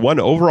number one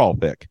overall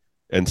pick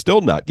and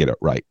still not get it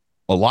right.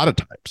 A lot of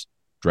times,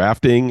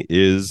 drafting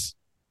is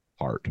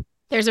hard.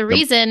 There's a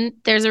reason.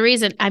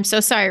 I'm so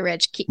sorry,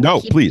 Rich.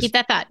 Please keep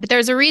that thought. But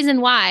there's a reason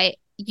why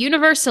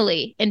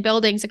universally in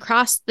buildings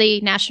across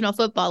the National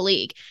Football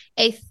League,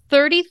 a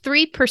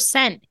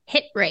 33%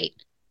 hit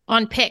rate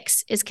on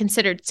picks is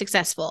considered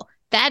successful.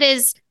 That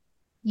is,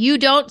 you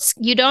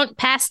don't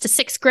pass to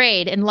sixth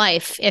grade in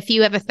life if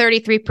you have a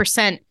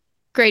 33%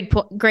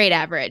 grade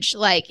average.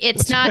 Like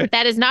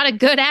that is not a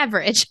good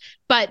average,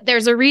 but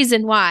there's a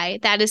reason why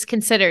that is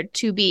considered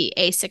to be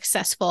a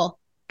successful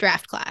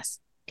draft class.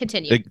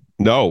 Continue.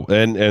 No,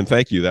 and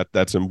thank you.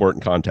 That's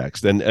important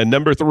context. And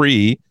number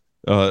three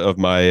of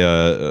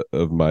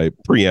my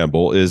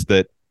preamble is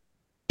that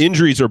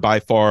injuries are by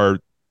far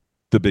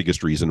the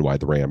biggest reason why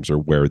the Rams are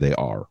where they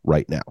are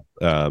right now.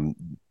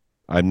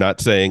 I'm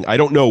not saying I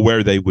don't know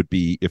where they would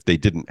be if they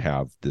didn't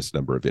have this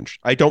number of injuries.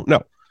 I don't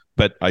know,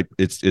 but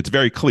it's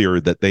very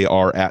clear that they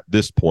are at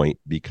this point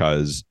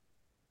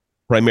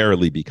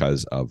primarily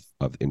because of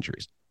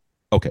injuries.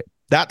 Okay,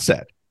 that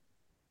said,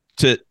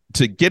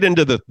 to get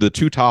into the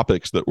two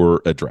topics that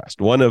were addressed,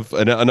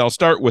 and I'll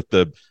start with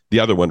the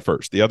other one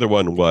first. The other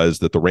one was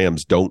that the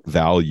Rams don't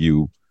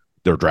value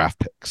their draft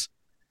picks.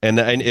 And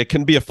it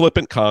can be a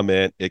flippant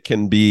comment. It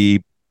can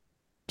be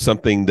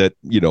something that,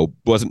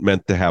 wasn't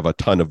meant to have a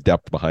ton of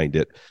depth behind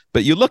it.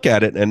 But you look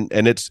at it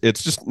and it's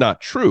just not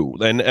true.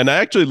 And I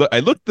actually I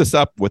looked this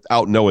up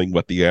without knowing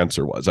what the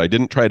answer was. I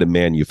didn't try to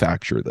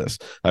manufacture this.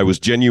 I was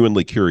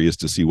genuinely curious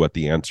to see what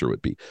the answer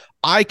would be.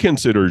 I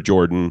consider,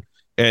 Jordan,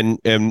 and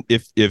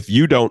if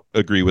you don't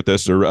agree with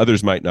this, or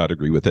others might not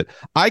agree with it,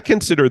 I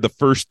consider the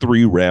first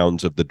 3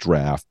 rounds of the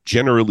draft,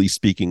 generally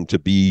speaking, to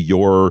be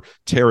your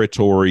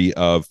territory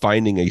of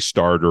finding a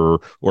starter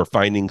or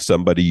finding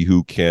somebody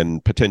who can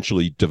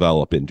potentially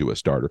develop into a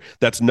starter.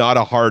 That's not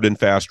a hard and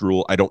fast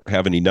rule. I don't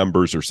have any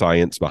numbers or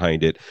science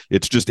behind it.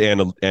 It's just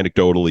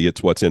anecdotally,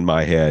 it's what's in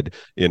my head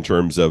in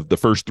terms of the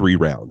first 3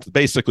 rounds,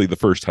 basically the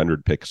first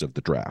 100 picks of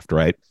the draft,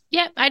 right?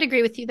 Yeah, I'd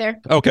agree with you there.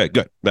 Okay,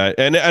 good.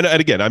 And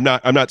again, I'm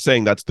not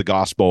saying that's the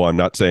gospel. I'm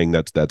not saying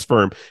that's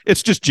firm.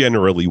 It's just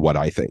generally what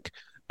I think.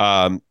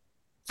 From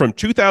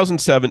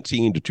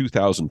 2017 to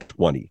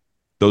 2020,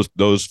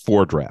 those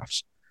 4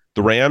 drafts,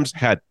 the Rams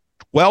had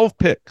 12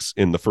 picks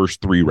in the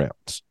first 3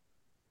 rounds.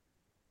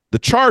 The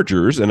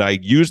Chargers, and I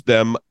used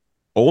them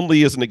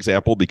only as an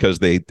example because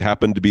they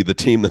happened to be the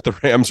team that the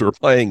Rams were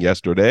playing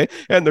yesterday,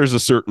 and there's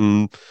a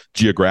certain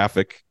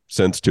geographic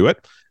sense to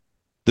it.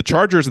 The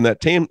Chargers in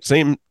that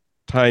same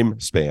time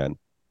span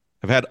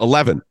have had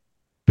 11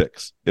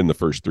 picks in the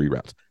first 3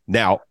 rounds.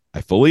 Now,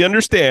 I fully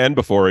understand,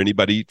 before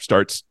anybody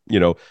starts,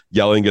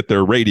 yelling at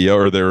their radio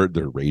or their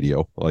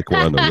radio, like we're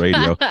on the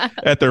radio,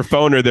 at their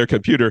phone or their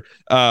computer.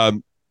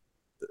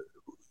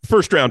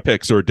 First round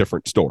picks are a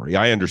different story.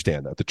 I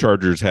understand that. The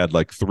Chargers had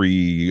like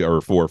 3 or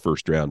 4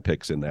 first round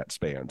picks in that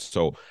span.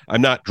 So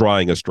I'm not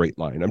drawing a straight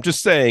line. I'm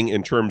just saying,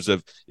 in terms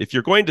of, if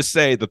you're going to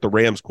say that the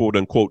Rams, quote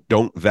unquote,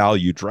 don't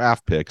value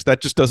draft picks,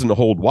 that just doesn't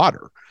hold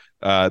water.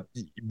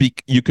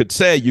 You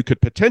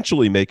could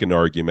potentially make an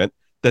argument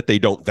that they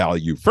don't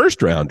value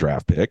first round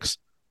draft picks,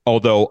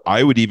 although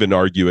I would even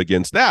argue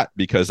against that,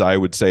 because I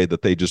would say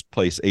that they just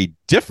place a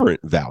different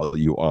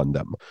value on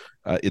them.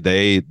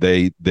 They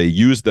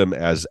use them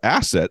as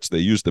assets. They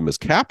use them as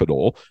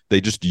capital. They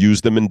just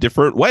use them in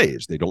different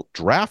ways. They don't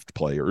draft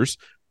players.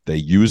 They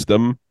use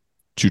them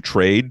to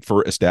trade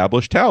for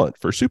established talent,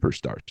 for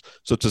superstars.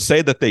 So to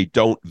say that they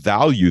don't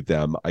value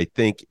them, I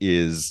think,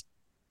 is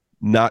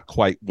not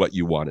quite what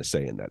you want to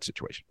say in that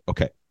situation.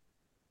 Okay.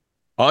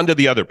 On to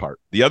the other part.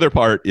 The other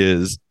part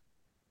is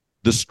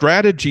the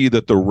strategy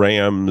that the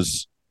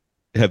Rams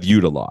have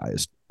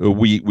utilized.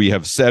 We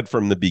have said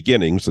from the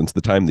beginning, since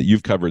the time that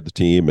you've covered the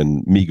team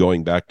and me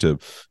going back to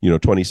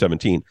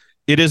 2017,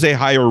 it is a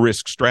higher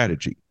risk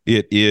strategy.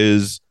 It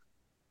is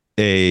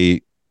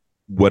a,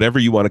 whatever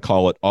you want to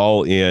call it,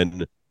 all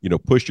in,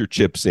 push your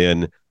chips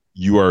in.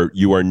 You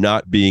are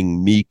not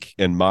being meek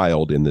and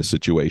mild in this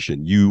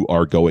situation. You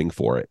are going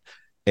for it.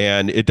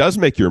 And it does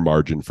make your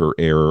margin for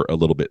error a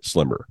little bit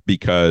slimmer,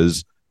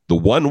 because the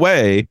one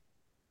way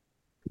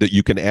that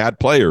you can add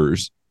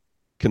players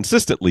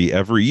consistently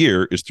every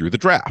year is through the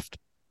draft.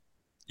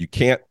 You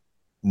can't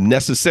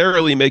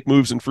necessarily make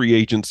moves in free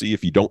agency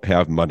if you don't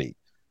have money.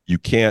 You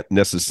can't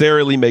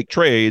necessarily make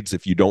trades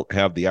if you don't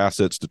have the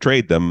assets to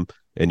trade them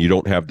and you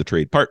don't have the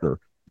trade partner.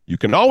 You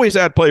can always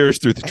add players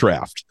through the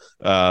draft.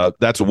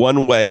 That's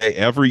one way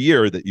every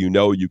year that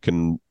you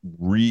can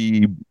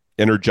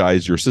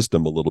re-energize your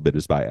system a little bit,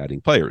 is by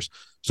adding players.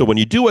 So when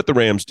you do what the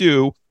Rams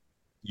do,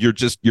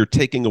 you're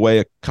taking away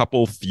a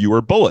couple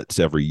fewer bullets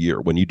every year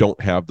when you don't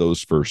have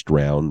those first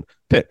round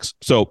picks.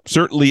 So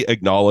certainly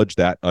acknowledge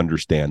that,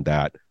 understand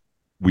that.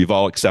 We've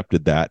all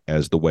accepted that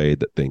as the way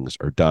that things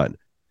are done.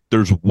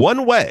 There's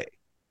one way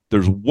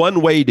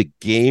to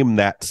game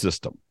that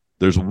system.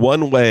 There's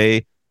one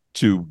way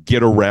to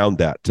get around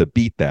that, to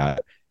beat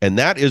that. And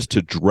that is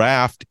to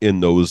draft in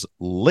those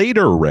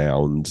later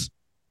rounds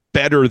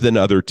better than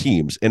other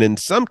teams. And in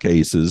some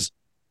cases,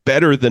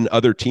 better than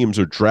other teams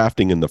are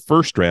drafting in the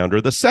first round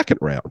or the second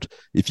round.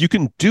 If you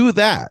can do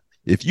that,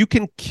 if you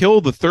can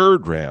kill the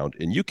third round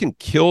and you can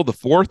kill the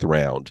fourth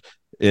round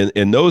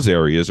in those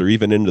areas, or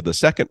even into the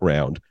second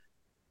round,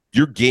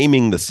 you're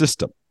gaming the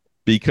system,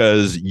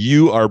 because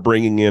you are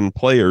bringing in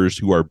players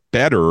who are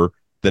better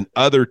than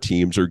other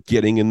teams are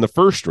getting in the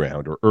first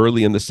round or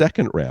early in the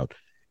second round.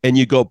 And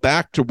you go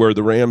back to where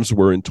the Rams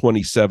were in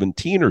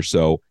 2017 or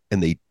so,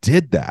 and they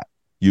did that.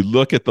 You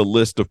look at the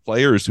list of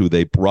players who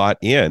they brought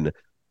in,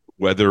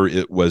 whether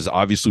it was,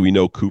 obviously we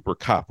know Cooper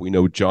Kupp, we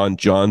know John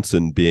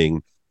Johnson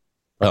being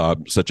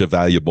such a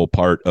valuable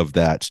part of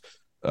that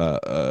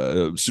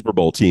Super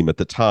Bowl team at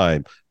the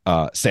time.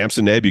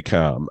 Samson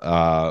Ebukam,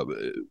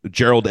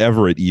 Gerald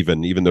Everett,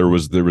 even there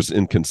was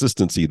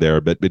inconsistency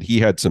there, but he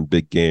had some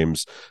big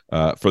games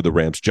for the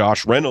Rams.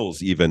 Josh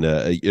Reynolds, even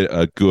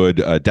a good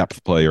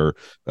depth player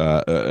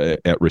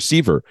at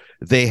receiver.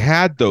 They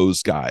had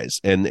those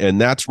guys,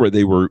 and that's where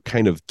they were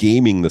kind of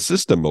gaming the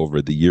system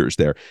over the years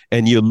there.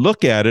 And you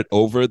look at it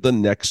over the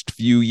next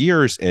few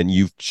years, and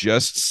you've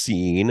just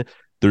seen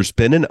there's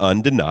been an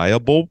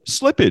undeniable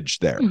slippage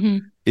there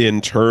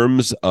in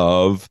terms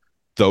of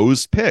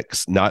those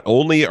picks. Not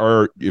only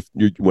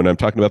when I'm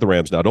talking about the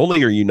Rams, not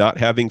only are you not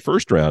having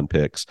first round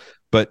picks,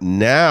 but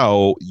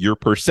now your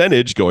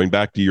percentage, going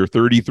back to your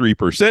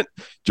 33%,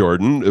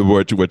 Jordan,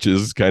 which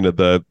is kind of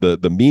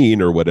the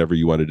mean or whatever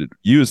you wanted to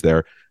use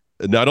there.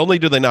 Not only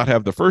do they not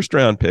have the first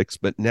round picks,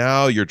 but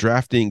now you're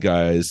drafting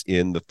guys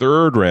in the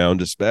third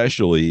round,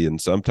 especially,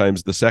 and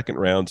sometimes the second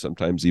round,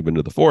 sometimes even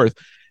to the fourth,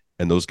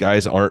 and those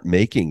guys aren't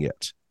making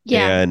it.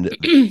 Yeah. And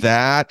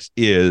that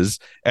is,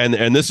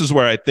 and this is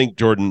where I think,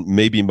 Jordan,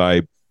 maybe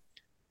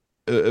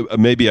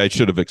maybe I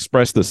should have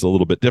expressed this a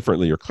little bit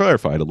differently or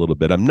clarified a little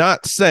bit. I'm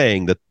not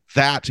saying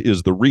that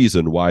is the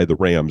reason why the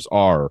Rams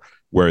are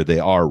where they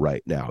are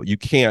right now. You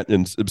can't,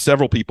 and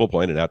several people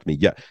pointed out to me,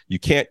 you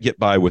can't get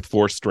by with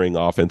four-string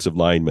offensive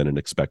linemen and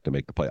expect to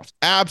make the playoffs.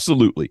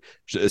 Absolutely.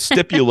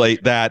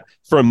 Stipulate that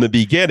from the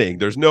beginning.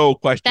 There's no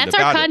question about it.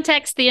 That's our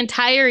context the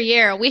entire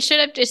year. We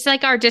should have, just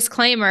like our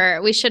disclaimer,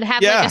 we should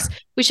have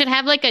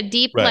like a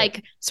deep,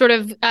 like sort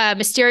of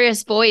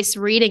mysterious voice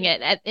reading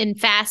it in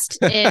fast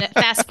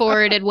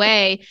forwarded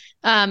way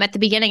at the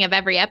beginning of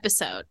every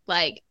episode.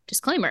 Like,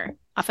 disclaimer,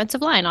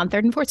 offensive line on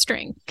third and fourth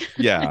string.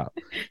 Yeah.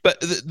 But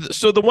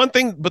the one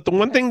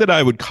thing that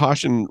I would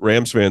caution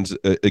Rams fans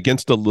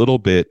against a little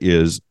bit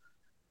is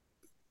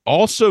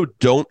also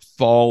don't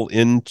fall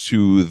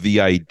into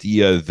the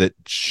idea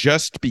that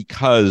just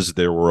because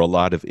there were a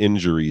lot of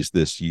injuries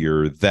this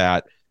year,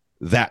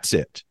 that's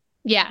it.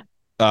 Yeah.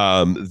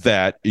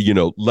 That,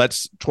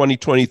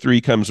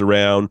 2023 comes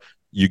around,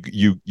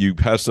 you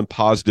have some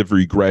positive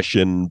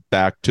regression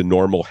back to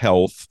normal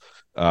health,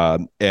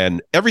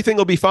 and everything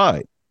will be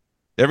fine.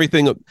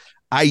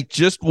 I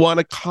just want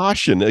to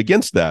caution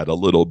against that a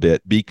little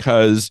bit,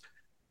 because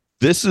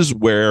this is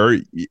where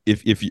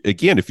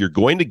if you're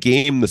going to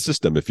game the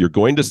system, if you're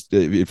going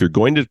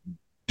to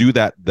do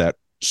that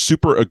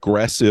super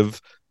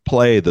aggressive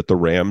play that the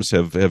Rams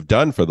have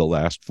done for the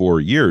last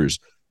 4 years,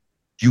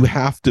 you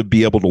have to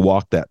be able to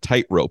walk that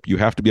tightrope. You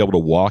have to be able to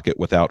walk it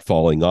without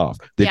falling off.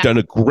 They've done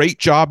a great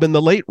job in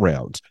the late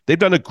rounds. They've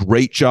done a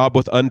great job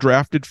with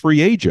undrafted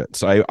free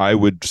agents. I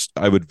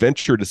would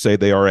venture to say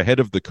they are ahead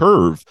of the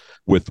curve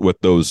with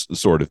those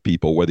sort of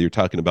people, whether you're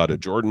talking about a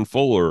Jordan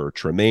Fuller or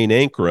Tremaine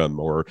Ankrum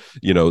or,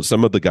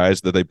 some of the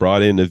guys that they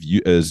brought in as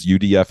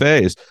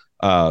UDFAs.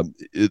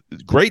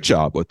 Great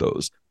job with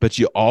those, but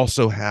you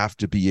also have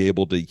to be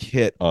able to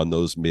hit on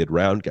those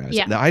mid-round guys.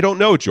 Now, I don't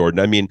know, Jordan.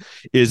 I mean,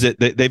 is it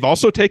that they've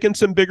also taken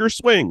some bigger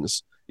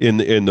swings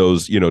in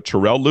those?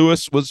 Terrell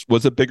Lewis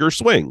was a bigger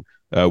swing.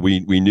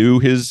 We knew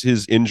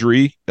his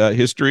injury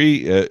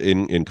history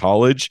in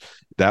college.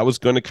 That was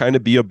going to kind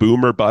of be a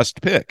boom or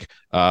bust pick.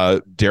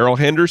 Darrell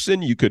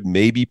Henderson, you could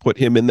maybe put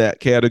him in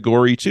that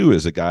category too,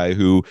 as a guy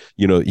who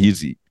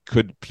he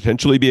could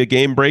potentially be a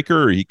game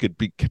breaker, or he could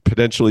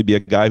potentially be a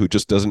guy who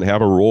just doesn't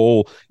have a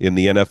role in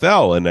the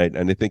NFL.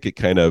 And I think it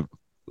kind of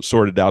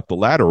sorted out the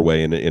latter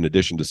way in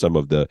addition to some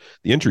of the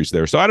injuries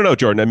there. So I don't know,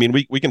 Jordan. I mean,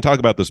 we can talk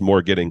about this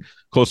more getting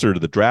closer to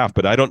the draft,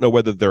 but I don't know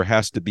whether there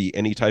has to be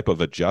any type of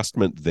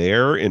adjustment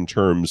there in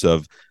terms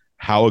of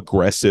how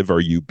aggressive are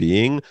you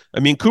being.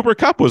 I mean, Cooper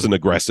Kupp was an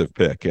aggressive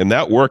pick, and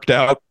that worked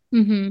out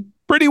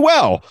pretty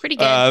well. Pretty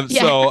good.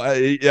 So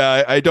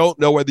I don't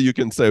know whether you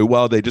can say,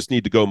 well, they just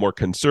need to go more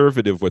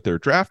conservative with their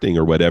drafting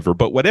or whatever.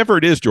 But whatever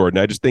it is, Jordan,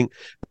 I just think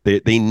they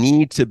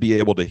need to be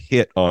able to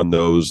hit on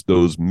those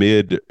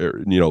mid,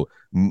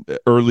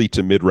 early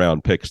to mid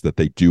round picks that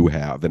they do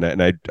have.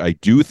 And I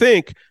do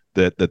think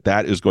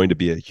that is going to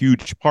be a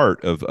huge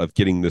part of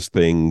getting this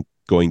thing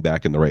going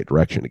back in the right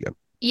direction again.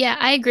 Yeah,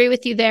 I agree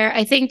with you there.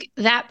 I think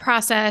that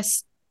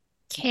process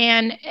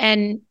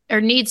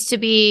needs to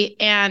be,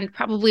 and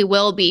probably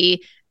will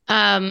be,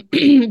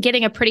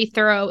 getting a pretty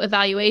thorough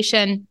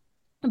evaluation.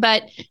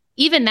 But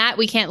even that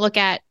we can't look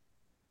at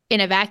in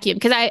a vacuum,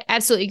 because I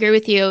absolutely agree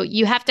with you.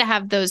 You have to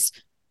have those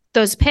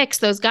picks,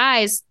 those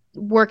guys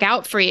work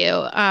out for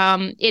you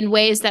in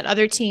ways that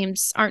other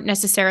teams aren't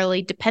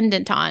necessarily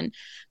dependent on.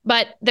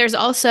 But there's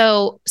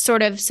also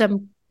sort of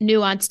some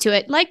nuance to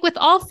it, like with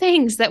all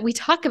things that we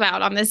talk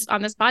about on this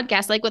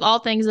podcast, like with all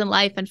things in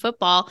life and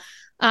football.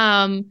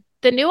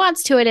 The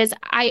nuance to it is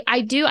I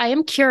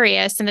am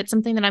curious, and it's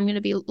something that I'm going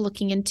to be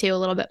looking into a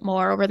little bit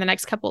more over the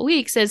next couple of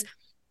weeks, is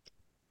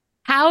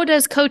how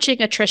does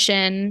coaching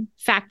attrition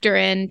factor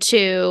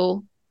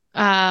into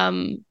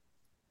some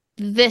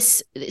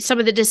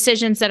of the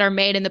decisions that are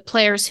made and the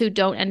players who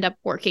don't end up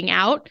working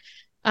out.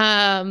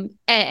 And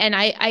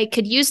I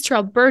could use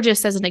Terrell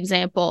Burgess as an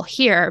example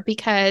here,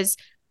 because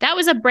he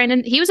was a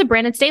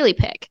Brandon Staley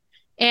pick.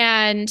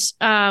 And,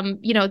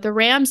 the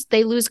Rams,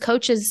 they lose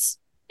coaches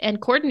and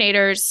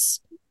coordinators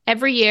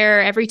every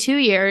year, every 2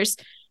 years,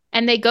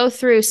 and they go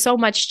through so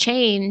much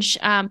change.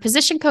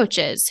 Position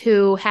coaches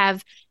who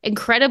have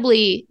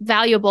incredibly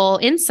valuable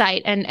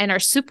insight and are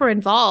super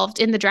involved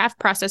in the draft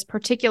process,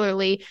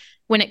 particularly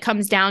when it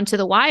comes down to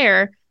the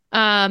wire,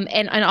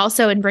 and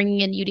also in bringing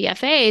in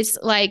UDFAs.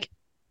 Like,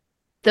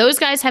 those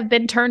guys have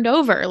been turned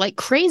over like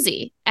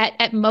crazy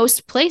at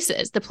most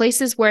places. The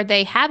places where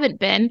they haven't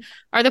been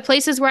are the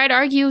places where I'd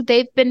argue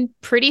they've been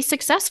pretty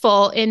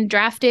successful in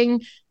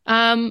drafting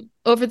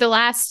over the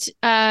last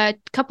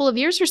couple of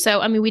years or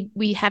so. I mean,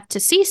 we have to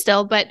see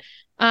still, but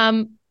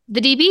the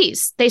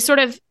DBs, they sort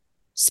of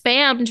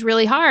spammed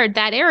really hard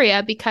that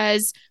area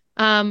because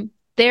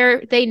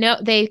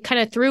they kind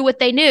of threw what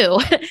they knew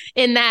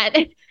in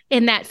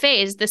that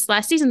phase this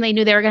last season. They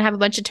knew they were going to have a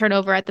bunch of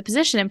turnover at the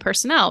position and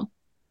personnel.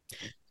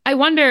 I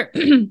wonder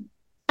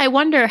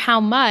how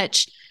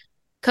much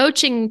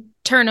coaching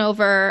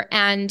turnover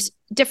and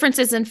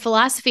differences in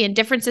philosophy and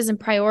differences in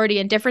priority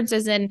and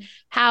differences in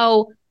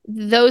how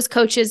those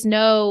coaches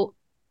know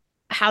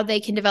how they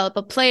can develop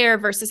a player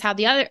versus how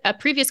a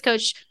previous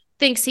coach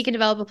thinks he can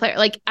develop a player.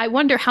 Like, I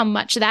wonder how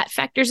much that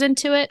factors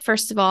into it,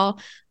 first of all,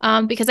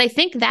 because I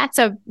think that's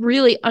a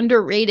really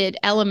underrated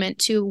element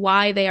to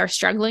why they are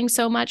struggling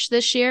so much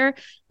this year,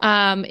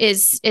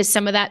 is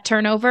some of that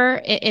turnover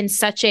in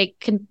such a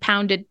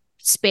compounded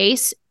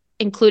space,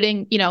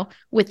 including,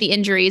 with the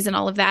injuries and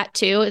all of that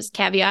too, as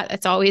caveat.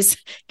 That's always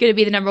going to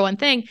be the number one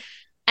thing.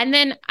 And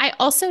then I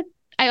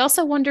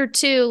also wonder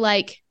too,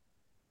 like,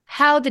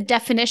 how the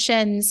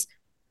definitions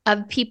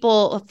of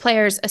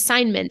players'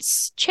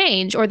 assignments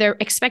change or their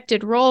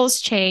expected roles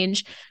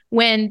change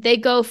when they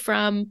go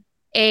from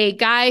a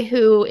guy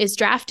who is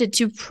drafted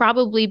to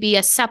probably be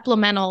a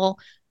supplemental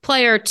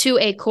player to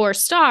a core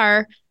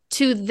star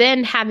to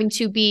then having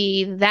to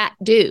be that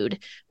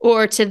dude,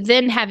 or to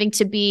then having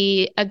to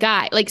be a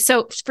guy. Like,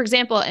 so for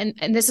example,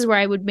 and this is where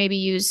I would maybe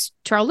use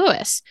Terrell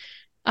Lewis.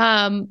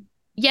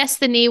 Yes,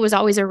 the knee was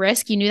always a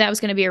risk. You knew that was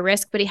going to be a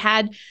risk, but he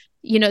had,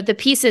 the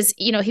pieces,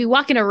 he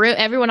walk in a room.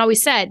 Everyone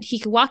always said he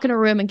could walk in a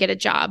room and get a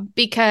job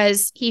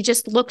because he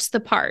just looks the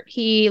part.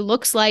 He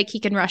looks like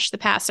he can rush the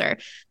passer.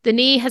 The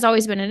knee has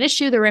always been an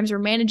issue. The Rams were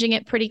managing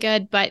it pretty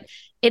good, but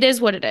it is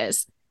what it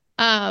is.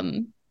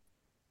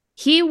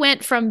 He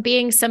went from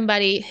being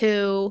somebody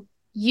who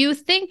you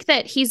think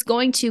that he's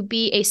going to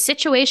be a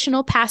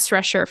situational pass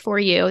rusher for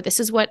you. This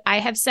is what I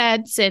have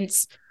said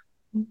since,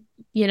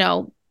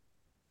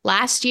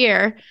 last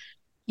year.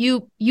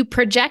 You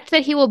project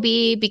that he will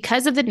be,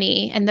 because of the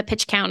knee and the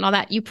pitch count and all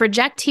that, you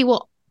project he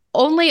will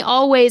only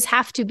always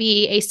have to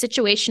be a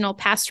situational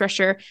pass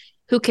rusher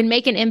who can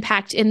make an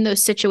impact in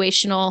those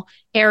situational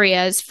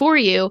areas for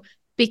you,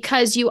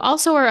 because you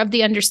also are of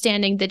the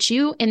understanding that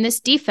you, in this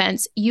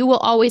defense, you will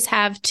always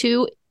have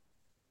two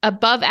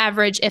above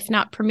average, if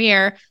not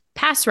premier,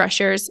 pass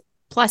rushers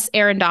plus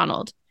Aaron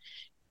Donald.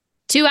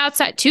 Two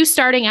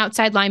starting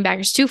outside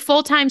linebackers, two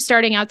full-time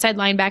starting outside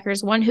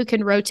linebackers, one who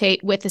can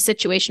rotate with a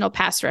situational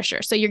pass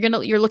rusher. So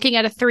you're looking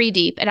at a 3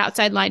 deep at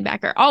outside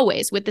linebacker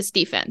always with this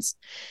defense.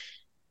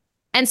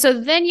 And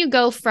so then you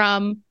go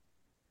from,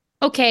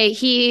 okay,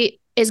 he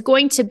is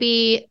going to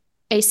be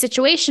a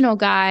situational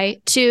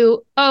guy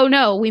to, oh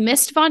no, we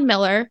missed Von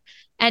Miller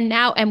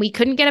and we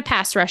couldn't get a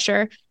pass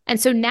rusher. And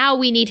so now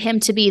we need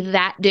him to be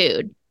that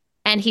dude.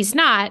 And he's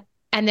not.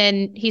 And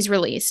then he's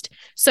released.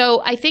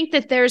 So I think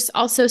that there's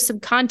also some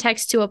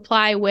context to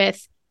apply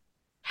with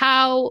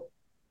how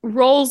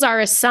roles are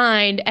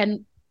assigned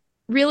and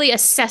really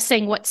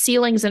assessing what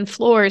ceilings and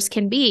floors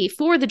can be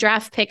for the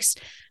draft picks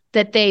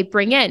that they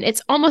bring in.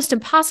 It's almost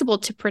impossible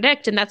to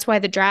predict. And that's why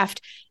the draft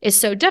is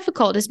so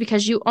difficult, is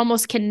because you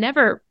almost can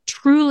never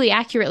truly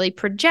accurately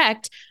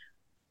project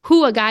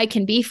who a guy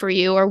can be for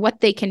you or what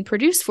they can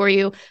produce for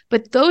you.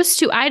 But those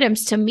two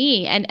items, to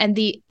me, and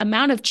the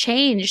amount of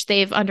change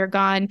they've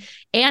undergone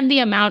and the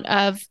amount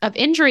of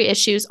injury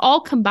issues all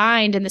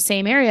combined in the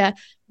same area,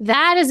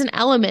 that is an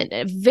element,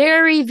 a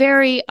very,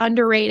 very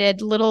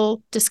underrated,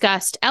 little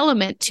discussed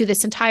element to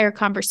this entire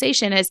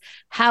conversation, is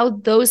how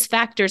those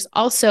factors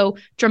also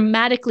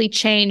dramatically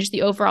change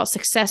the overall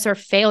success or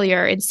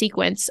failure in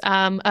sequence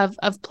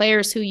of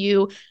players who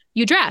you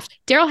draft.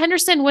 Darrell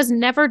Henderson was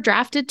never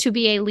drafted to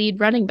be a lead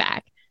running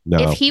back. No.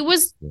 If he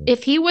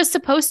was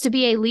supposed to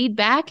be a lead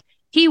back,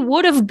 he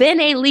would have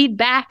been a lead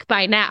back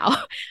by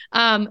now.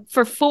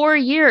 For 4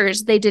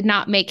 years, they did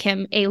not make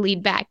him a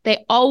lead back.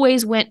 They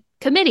always went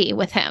committee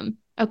with him.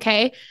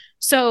 Okay.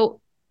 So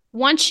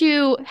once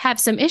you have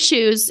some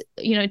issues,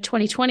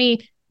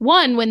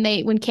 2021,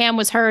 when Cam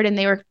was hurt and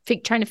they were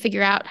trying to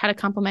figure out how to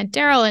complement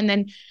Darrell, and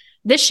then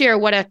this year,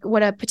 what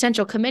a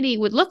potential committee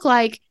would look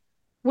like,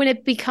 when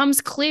it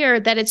becomes clear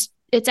that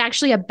it's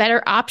actually a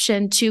better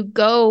option to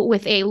go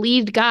with a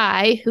lead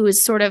guy who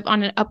is sort of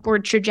on an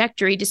upward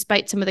trajectory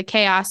despite some of the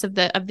chaos of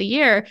the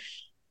year,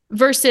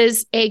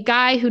 versus a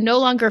guy who no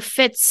longer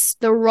fits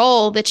the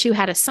role that you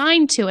had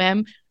assigned to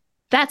him,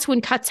 that's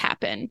when cuts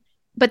happen.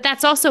 But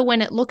that's also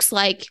when it looks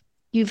like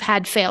you've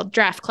had failed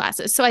draft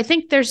classes. So I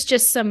think there's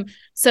just some,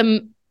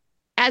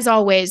 as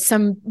always,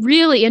 some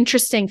really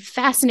interesting,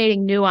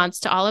 fascinating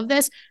nuance to all of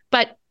this.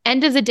 But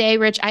end of the day,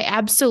 Rich, I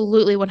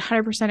absolutely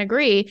 100%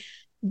 agree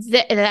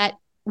that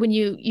when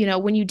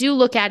you do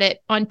look at it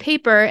on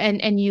paper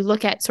and you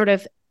look at sort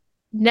of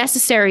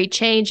necessary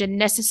change and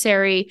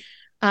necessary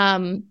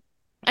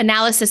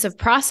analysis of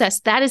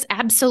process, that is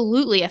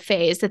absolutely a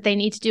phase that they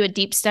need to do a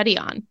deep study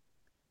on.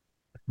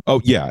 Oh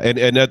yeah,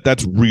 and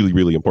that's really,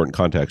 really important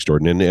context,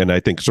 Jordan, and I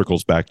think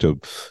circles back to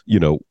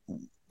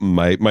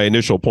my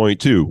initial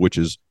point too, which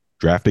is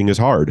drafting is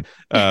hard.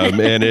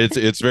 And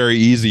it's very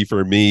easy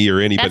for me or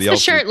anybody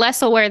else. That's the shirt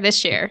Les will wear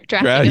this year.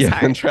 Drafting is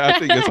hard.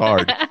 Drafting is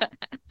hard.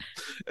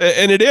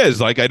 And it is,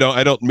 like, I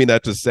don't mean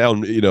that to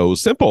sound,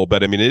 simple,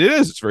 but I mean, it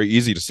is. It's very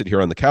easy to sit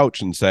here on the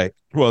couch and say,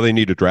 well, they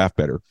need to draft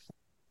better.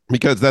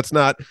 Because it's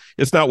not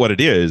what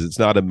it is. It's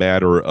not a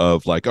matter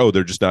of like, oh,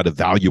 they're just not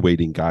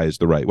evaluating guys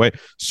the right way.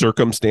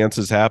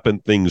 Circumstances happen,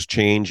 things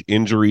change,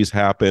 injuries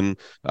happen.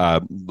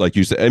 Like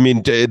you said, I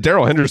mean,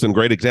 Darrell Henderson,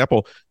 great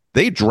example.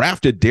 They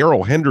drafted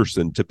Darrell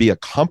Henderson to be a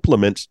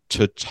complement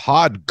to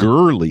Todd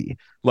Gurley.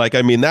 Like,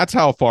 I mean, that's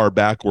how far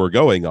back we're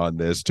going on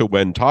this, to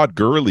when Todd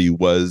Gurley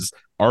was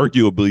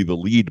arguably the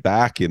lead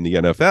back in the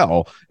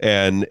NFL,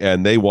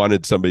 and they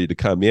wanted somebody to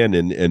come in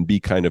and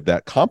be kind of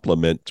that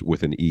complement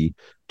with an E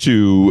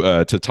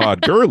to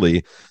Todd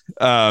Gurley,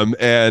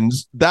 and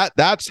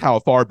that's how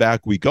far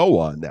back we go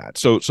on that.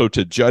 So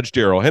to judge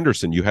Darrell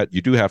Henderson, you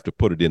do have to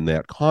put it in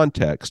that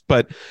context.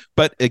 But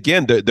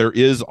again, there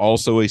is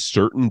also a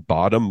certain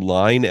bottom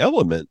line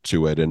element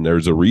to it, and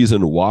there's a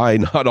reason why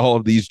not all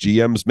of these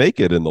GMs make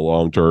it in the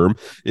long term.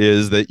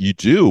 Is that you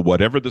do,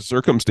 whatever the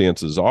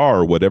circumstances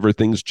are, whatever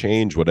things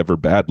change, whatever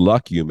bad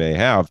luck you may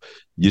have,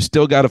 you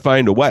still got to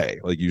find a way.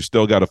 Like, you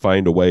still got to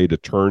find a way to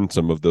turn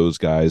some of those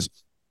guys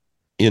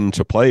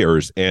into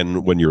players.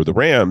 And when you're the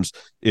Rams,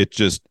 it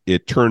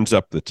turns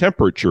up the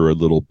temperature a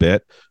little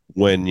bit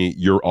when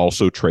you're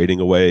also trading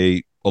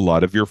away a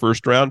lot of your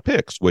first round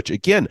picks, which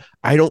again,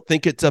 I don't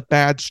think it's a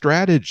bad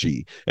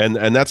strategy. And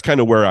that's kind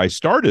of where I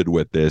started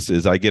with this.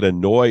 Is I get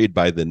annoyed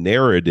by the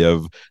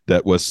narrative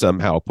that was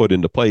somehow put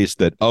into place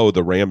that, oh,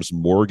 the Rams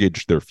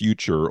mortgaged their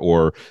future,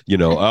 or,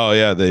 oh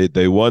yeah,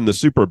 they won the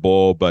Super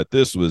Bowl, but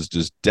this was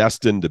just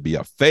destined to be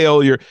a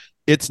failure.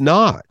 It's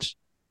not.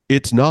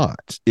 It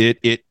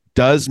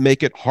does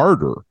make it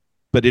harder,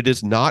 but it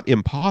is not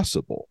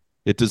impossible.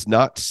 It does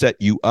not set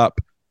you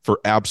up for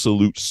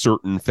absolute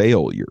certain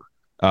failure.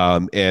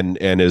 And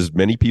as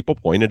many people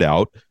pointed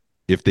out,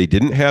 if they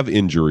didn't have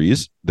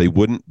injuries, they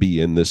wouldn't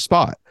be in this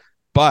spot.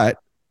 But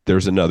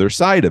there's another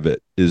side of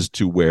it, is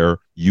to where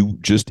you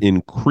just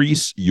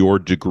increase your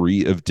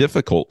degree of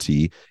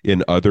difficulty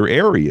in other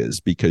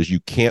areas, because you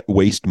can't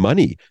waste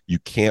money. You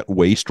can't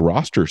waste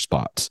roster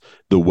spots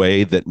the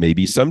way that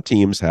maybe some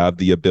teams have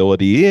the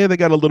ability. They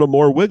got a little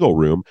more wiggle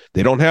room.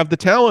 They don't have the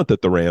talent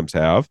that the Rams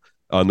have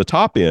on the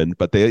top end,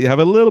 but they have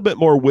a little bit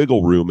more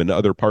wiggle room in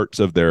other parts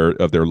of their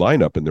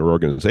lineup and their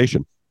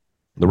organization.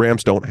 The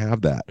Rams don't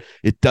have that.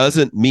 It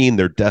doesn't mean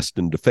they're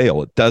destined to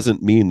fail. It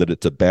doesn't mean that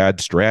it's a bad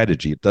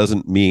strategy. It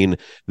doesn't mean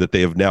that they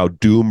have now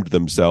doomed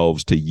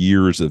themselves to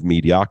years of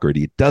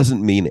mediocrity. It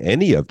doesn't mean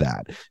any of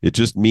that. It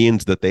just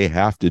means that they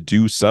have to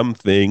do some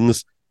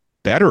things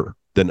better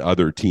than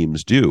other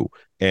teams do.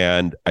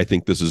 And I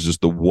think this is just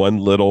the one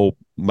little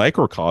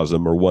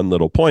microcosm or one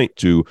little point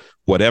to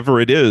whatever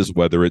it is,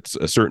 whether it's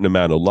a certain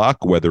amount of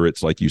luck, whether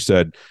it's, like you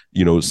said,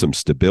 some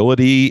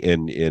stability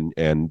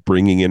and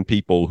bringing in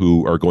people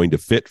who are going to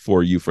fit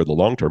for you for the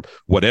long term,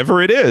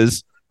 whatever it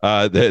is,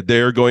 that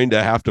they're going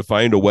to have to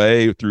find a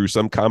way through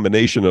some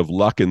combination of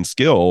luck and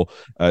skill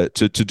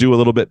to do a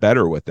little bit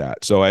better with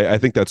that. So I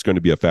think that's going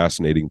to be a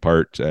fascinating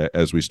part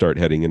as we start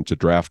heading into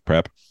draft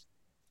prep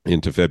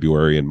into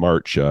February and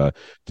March to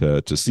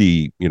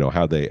see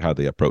how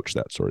they approach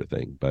that sort of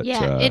thing. But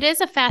yeah, it is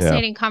a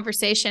fascinating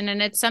conversation,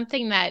 and it's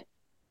something that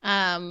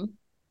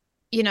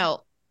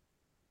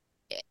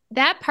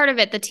that part of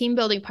it, the team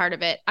building part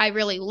of it, I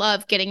really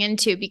love getting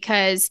into,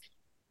 because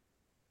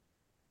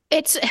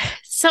it's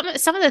some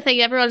of the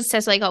things everyone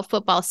says, like, oh,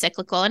 football's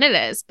cyclical, and it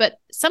is, but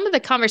some of the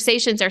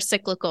conversations are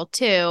cyclical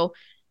too.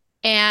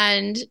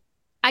 And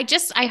I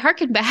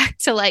harken back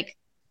to, like,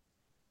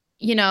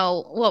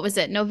 what was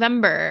it,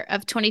 November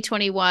of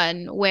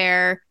 2021,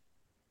 where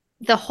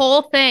the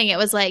whole thing, it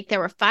was like there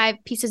were 5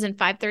 pieces in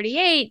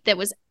 538 that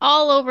was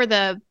all over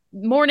the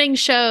morning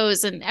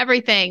shows and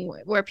everything,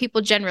 where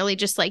people generally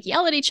just like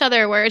yell at each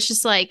other, where it's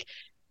just like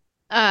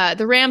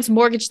the Rams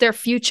mortgaged their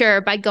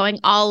future by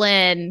going all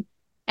in,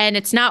 and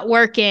it's not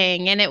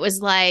working. And it was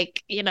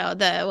like,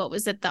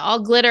 the all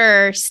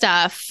glitter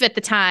stuff at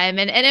the time.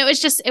 And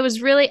it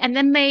was really, and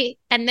then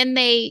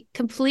they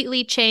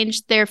completely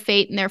changed their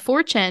fate and their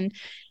fortune,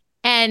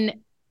 and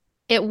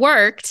it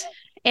worked.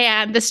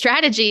 And the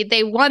strategy,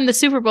 they won the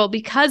Super Bowl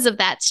because of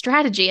that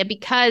strategy. And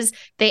because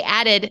they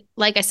added,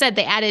 like I said,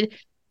 they had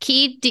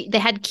key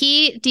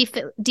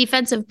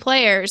defensive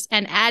players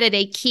and added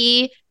a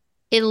key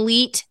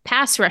elite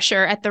pass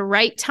rusher at the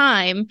right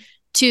time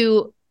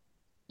to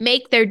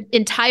make their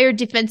entire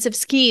defensive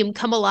scheme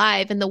come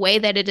alive in the way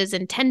that it is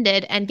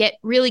intended, and get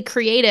really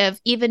creative,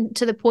 even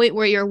to the point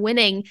where you're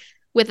winning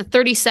with a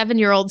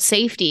 37-year-old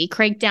safety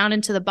cranked down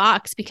into the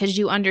box, because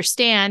you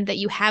understand that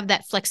you have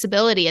that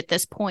flexibility at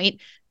this point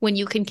when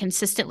you can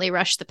consistently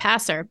rush the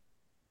passer.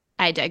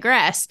 I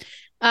digress.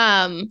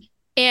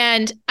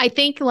 And I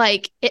think,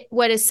 like,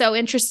 what is so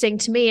interesting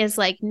to me is,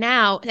 like,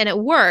 now, and it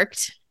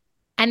worked,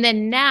 and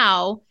then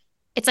now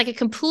it's like a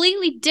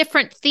completely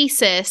different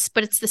thesis,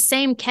 but it's the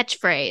same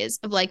catchphrase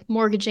of, like,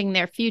 mortgaging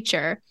their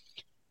future.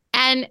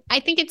 And I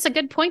think it's a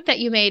good point that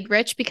you made,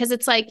 Rich, because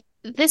it's like,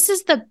 this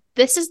is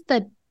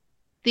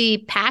the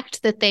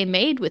pact that they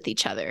made with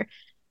each other.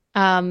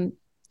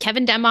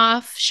 Kevin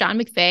Demoff, Sean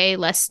McVay,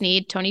 Les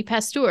Snead, Tony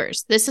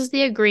Pasteurs. This is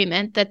the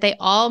agreement that they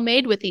all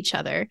made with each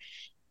other.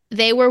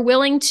 They were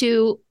willing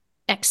to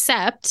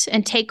accept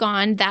and take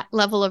on that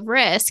level of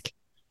risk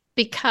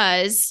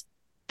because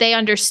they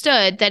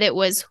understood that it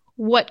was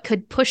what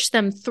could push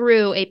them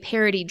through a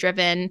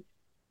parity-driven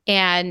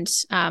and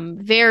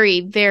very,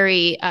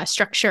 very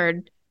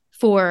structured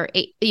for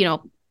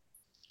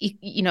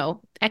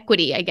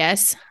equity, I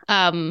guess,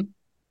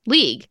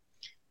 league.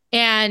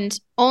 And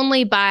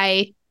only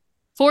by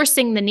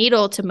forcing the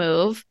needle to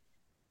move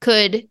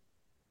could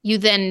you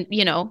then,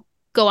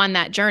 go on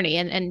that journey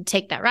and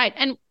take that ride.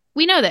 And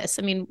we know this.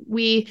 I mean,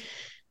 we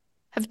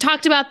have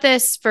talked about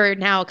this for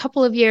now a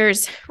couple of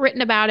years,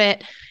 written about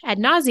it ad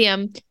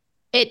nauseum.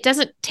 It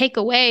doesn't take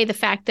away the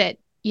fact that,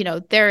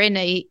 they're in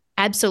a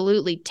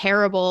absolutely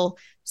terrible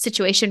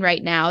situation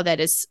right now that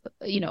is,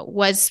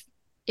 was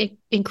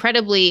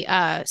incredibly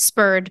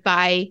spurred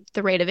by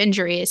the rate of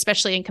injury,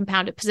 especially in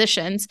compounded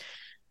positions.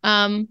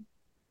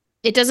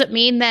 It doesn't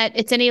mean that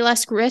it's any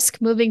less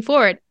risk moving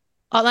forward.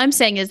 All I'm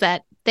saying is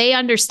that they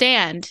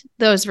understand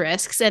those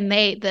risks, and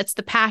that's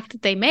the pact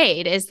that they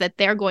made, is that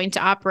they're going to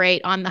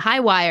operate on the high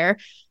wire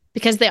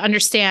because they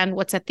understand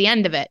what's at the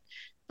end of it.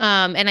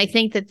 And I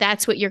think that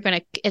that's what you're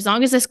going to, as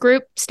long as this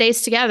group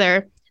stays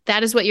together,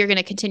 that is what you're going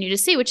to continue to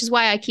see, which is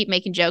why I keep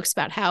making jokes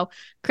about how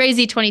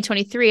crazy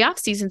 2023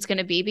 offseason is going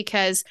to be,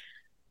 because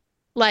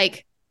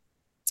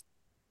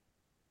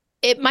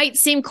it might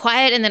seem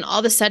quiet and then all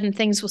of a sudden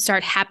things will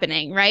start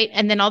happening, right?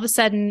 And then all of a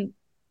sudden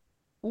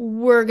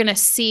we're going to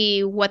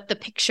see what the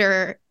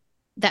picture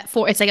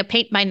it's like a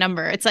paint by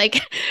number. It's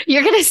like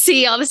you're going to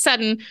see all of a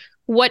sudden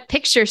what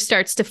picture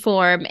starts to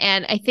form.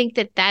 And I think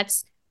that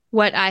that's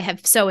what I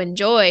have so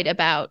enjoyed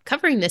about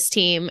covering this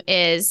team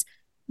is,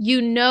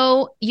 you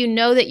know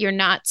that you're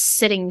not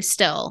sitting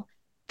still.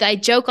 I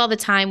joke all the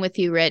time with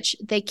you, Rich.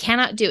 They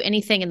cannot do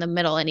anything in the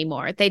middle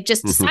anymore. They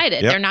just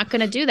decided they're not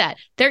going to do that.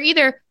 They're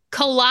either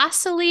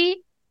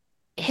colossally,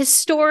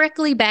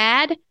 historically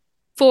bad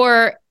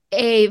for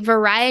a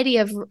variety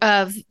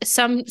of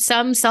some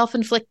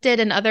self-inflicted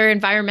and other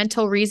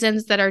environmental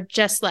reasons that are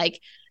just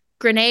like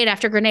grenade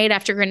after grenade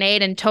after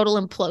grenade and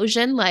total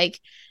implosion,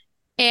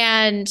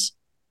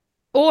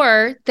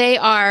 or they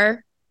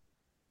are,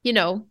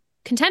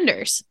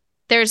 contenders.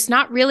 There's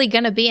not really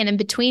going to be an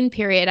in-between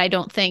period, I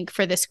don't think,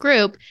 for this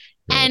group.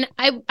 And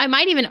I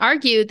might even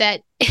argue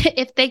that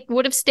if they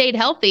would have stayed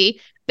healthy,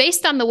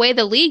 based on the way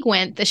the league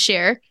went this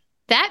year,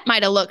 that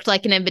might have looked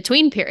like an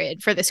in-between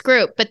period for this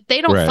group. But they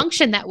don't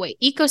function that way.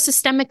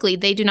 Ecosystemically,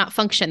 they do not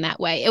function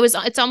that way.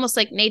 It's almost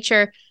like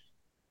nature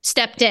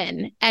stepped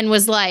in and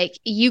was like,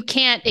 you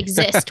can't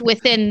exist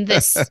within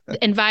this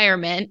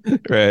environment.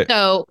 Right.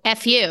 So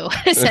F you,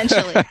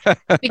 essentially.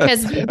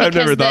 Because I've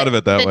never thought of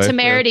it that way. The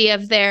temerity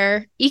of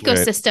their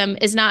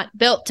ecosystem is not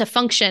built to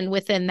function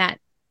within that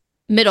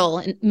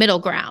middle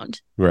ground.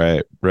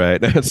 Right.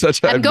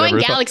 I'm going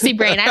galaxy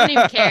brain. I don't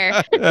even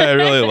care. I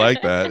really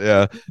like that.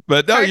 Yeah.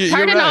 But no, you're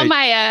right. All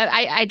my,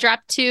 I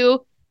dropped 2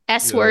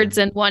 S words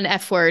and 1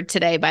 F word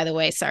today, by the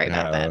way. Sorry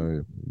about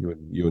that.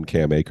 You and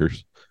Cam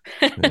Akers.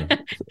 Yeah.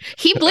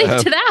 He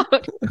bleeped it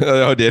out.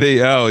 Oh, did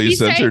he? Oh, he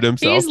censored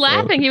himself. He's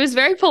laughing. He was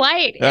very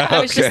polite. I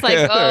was just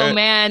like, oh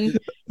man.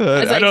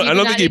 I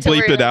don't think he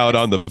bleeped it out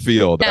on the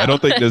field. No. I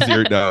don't think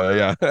Nazir.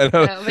 No,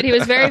 but he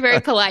was very,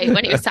 very polite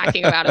when he was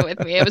talking about it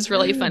with me. It was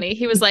really funny.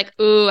 He was like,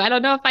 "Ooh, I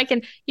don't know if I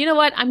can. You know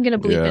what? I'm gonna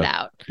bleep it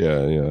out."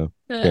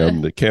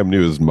 Yeah. Cam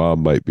knew his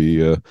mom might be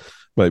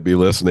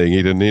listening.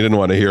 He didn't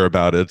want to hear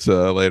about it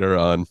later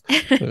on.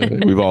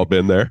 We've all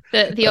been there.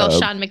 The old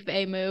Sean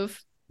McVay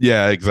move.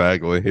 Yeah,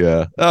 exactly.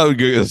 Yeah. Oh,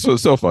 it's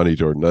so funny,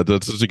 Jordan.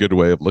 That's such a good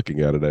way of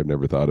looking at it. I've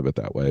never thought of it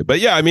that way. But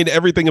yeah, I mean,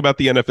 everything about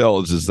the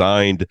NFL is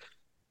designed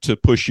to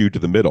push you to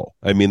the middle.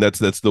 I mean,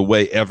 that's the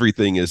way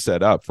everything is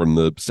set up, from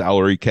the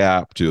salary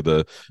cap to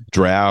the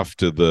draft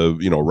to the,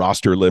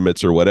 roster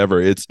limits or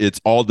whatever.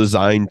 It's all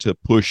designed to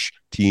push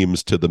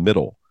teams to the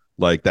middle.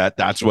 Like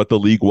that's what the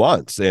league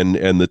wants.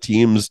 And the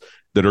teams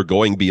that are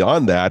going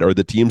beyond that are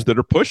the teams that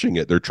are pushing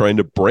it. They're trying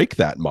to break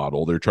that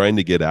model. They're trying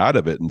to get out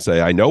of it and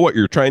say, I know what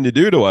you're trying to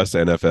do to us,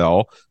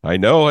 NFL. I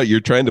know you're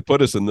trying to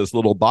put us in this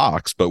little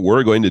box, but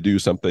we're going to do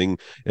something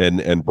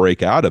and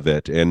break out of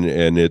it.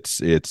 And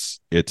it's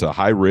a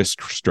high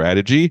risk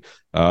strategy,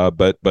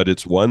 but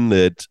it's one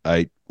that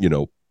I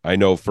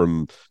know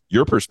from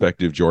your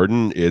perspective,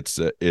 Jordan,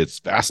 it's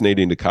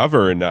fascinating to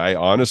cover. And I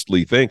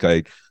honestly think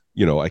I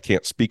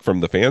can't speak from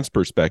the fans'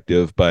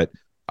 perspective, but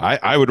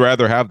I would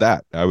rather have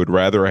that. I would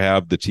rather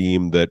have the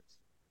team that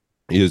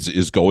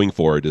is going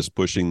for it, is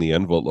pushing the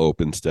envelope,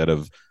 instead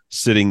of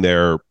sitting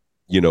there,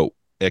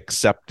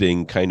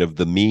 accepting kind of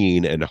the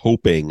mean and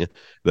hoping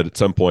that at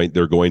some point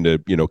they're going to,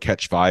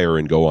 catch fire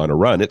and go on a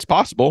run. It's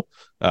possible.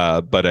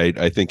 But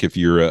I think if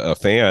you're a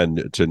fan,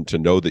 to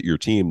know that your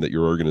team, that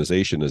your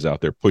organization is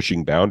out there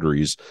pushing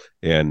boundaries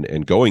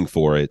and going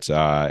for it.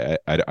 I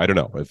don't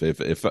know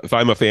if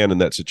I'm a fan in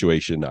that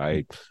situation,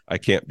 I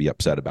can't be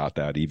upset about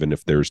that, even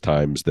if there's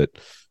times that,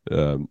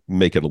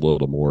 make it a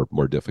little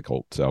more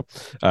difficult. So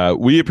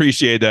we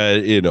appreciate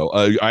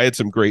I had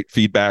some great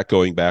feedback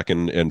going back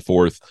and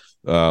forth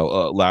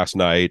last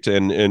night,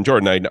 and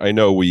Jordan, I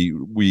know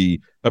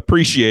we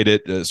appreciate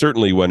it,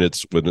 certainly when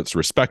it's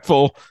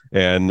respectful,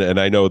 and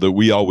I know that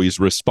we always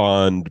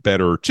respond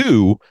better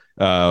too.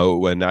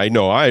 When I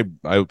know I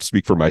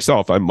speak for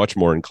myself, I'm much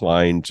more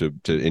inclined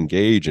to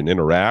engage and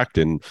interact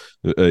and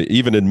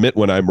even admit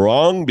when I'm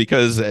wrong,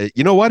 because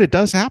you know what, it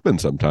does happen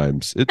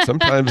sometimes. It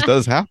sometimes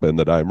does happen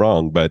that I'm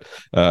wrong, but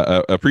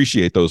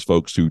appreciate those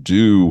folks who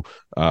do.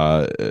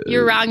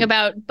 You're wrong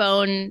about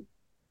bone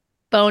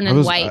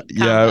and white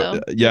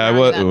combo.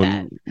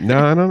 Yeah. No,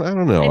 I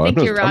don't know. I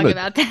think you're wrong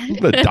about that. I'm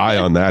gonna die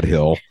on that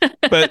hill,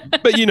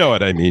 but you know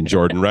what I mean,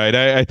 Jordan, right?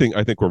 I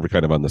think we're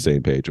kind of on the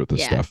same page with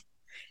this stuff.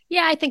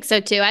 Yeah, I think so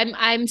too.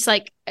 I'm just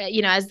like,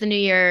 as the new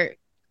year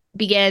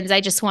begins, I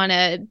just want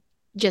to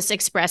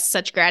express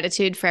such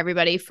gratitude for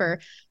everybody for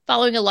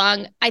following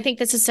along. I think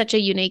this is such a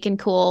unique and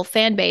cool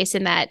fan base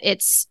in that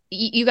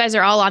you guys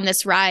are all on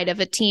this ride of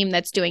a team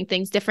that's doing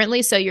things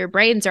differently. So your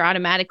brains are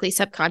automatically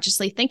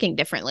subconsciously thinking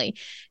differently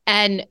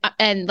and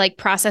like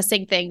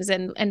processing things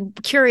and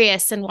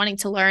curious and wanting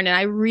to learn. And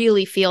I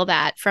really feel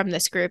that from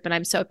this group. And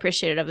I'm so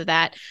appreciative of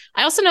that.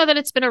 I also know that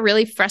it's been a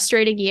really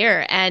frustrating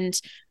year. And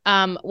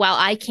while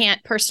I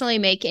can't personally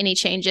make any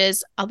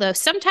changes, although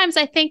sometimes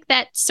I think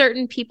that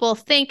certain people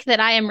think that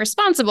I am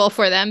responsible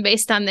for them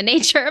based on the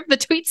nature of the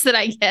tweets that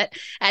I get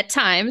at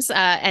times,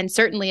 and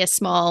certainly a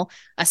small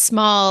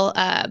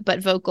but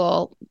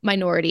vocal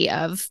minority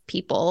of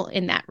people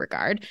in that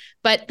regard.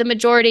 But the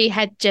majority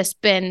had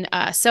just been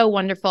so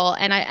wonderful,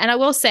 and I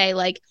will say,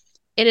 like,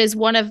 it is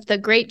one of the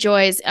great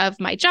joys of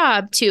my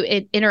job to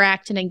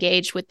interact and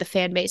engage with the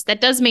fan base.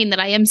 That does mean that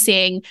I am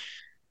seeing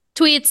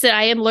tweets, that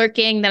I am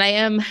lurking, that I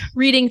am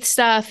reading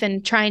stuff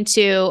and trying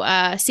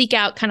to seek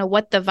out kind of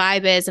what the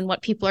vibe is and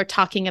what people are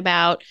talking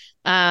about,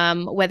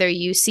 whether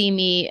you see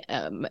me,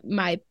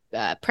 my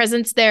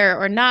presence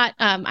there or not.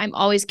 I'm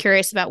always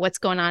curious about what's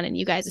going on in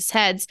you guys'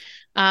 heads.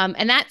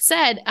 And that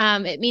said,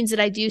 it means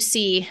that I do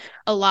see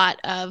a lot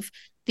of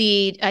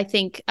the, I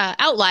think,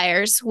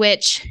 outliers,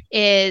 which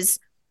is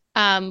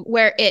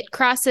where it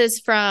crosses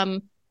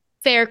from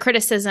fair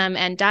criticism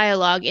and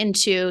dialogue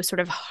into sort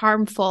of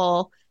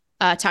harmful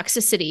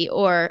toxicity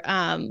or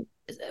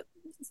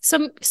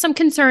some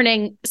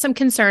concerning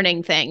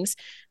things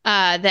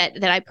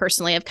that I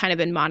personally have kind of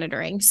been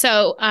monitoring.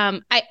 So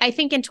I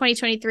think in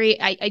 2023,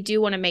 I do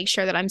want to make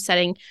sure that I'm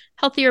setting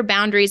healthier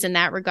boundaries in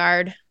that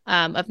regard,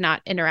 of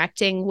not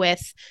interacting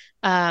with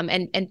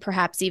and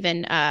perhaps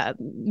even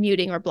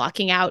muting or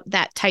blocking out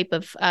that type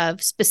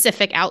of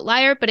specific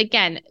outlier. But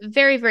again,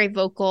 very, very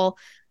vocal,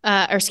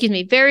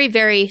 very,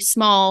 very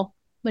small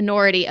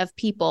minority of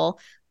people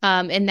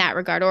in that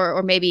regard,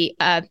 or maybe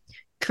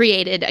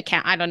created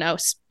account. I don't know,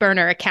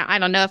 burner account. I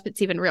don't know if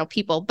it's even real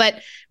people,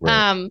 but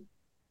right.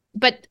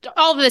 But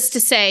all of this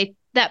to say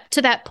that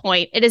to that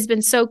point, it has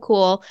been so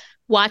cool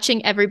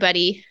watching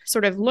everybody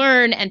sort of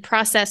learn and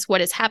process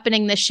what is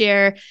happening this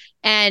year.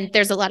 And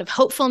there's a lot of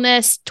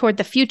hopefulness toward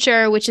the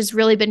future, which has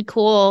really been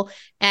cool.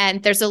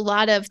 And there's a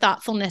lot of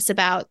thoughtfulness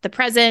about the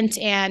present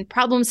and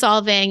problem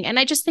solving. And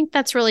I just think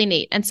that's really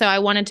neat. And so I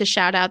wanted to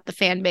shout out the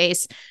fan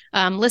base,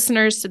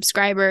 listeners,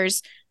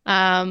 subscribers.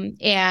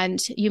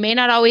 And you may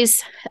not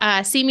always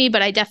see me,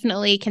 but I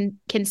definitely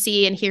can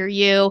see and hear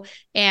you.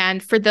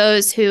 And for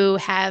those who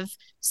have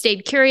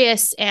stayed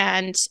curious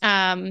and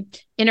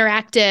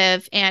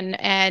interactive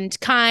and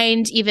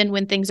kind, even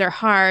when things are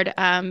hard,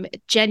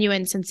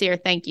 genuine, sincere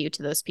thank you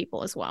to those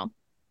people as well.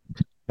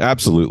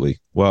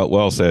 Absolutely.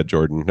 Well said,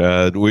 Jordan.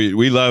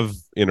 We love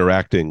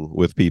interacting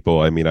with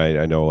people. I mean,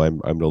 I know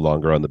I'm no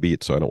longer on the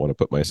beat, so I don't want to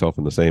put myself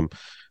in the same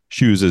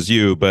shoes as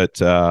you,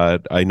 but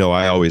I know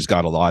I always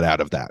got a lot out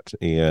of that.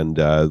 And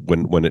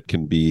when it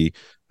can be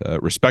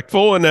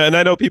respectful, and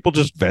I know people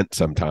just vent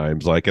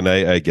sometimes, like, and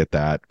I get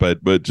that,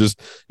 but just,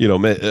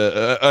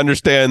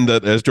 understand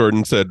that, as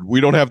Jordan said,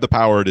 we don't have the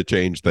power to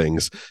change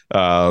things.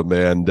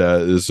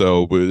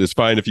 So it's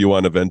fine if you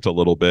want to vent a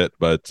little bit,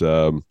 but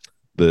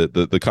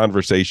the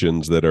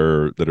conversations that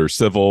are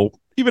civil,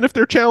 even if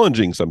they're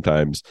challenging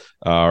sometimes,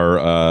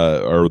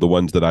 are the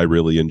ones that I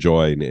really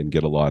enjoy and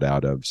get a lot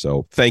out of.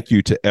 So thank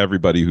you to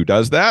everybody who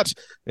does that,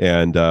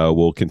 and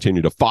we'll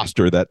continue to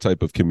foster that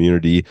type of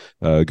community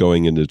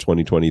going into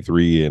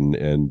 2023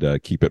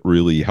 and keep it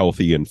really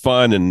healthy and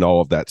fun and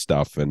all of that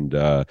stuff. And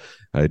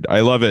I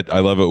love it. I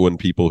love it when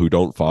people who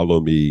don't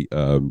follow me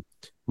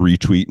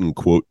retweet and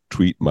quote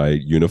tweet my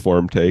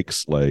uniform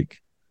takes, like,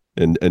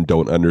 and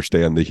don't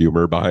understand the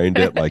humor behind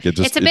it. Like, it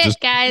just,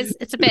 guys.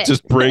 It's a bit. It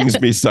just brings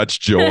me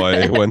such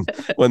joy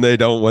when they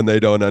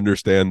don't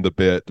understand the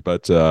bit.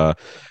 But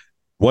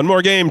one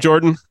more game,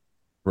 Jordan.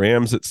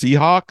 Rams at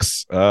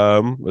Seahawks.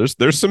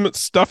 There's some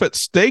stuff at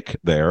stake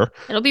there.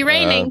 It'll be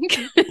raining.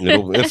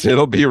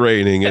 It'll be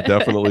raining. It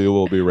definitely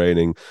will be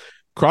raining.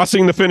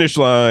 Crossing the finish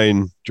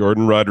line,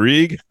 Jordan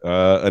Rodriguez.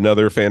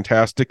 Another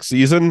fantastic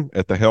season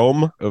at the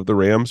helm of the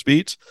Rams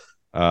beat.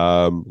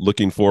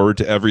 Looking forward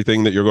to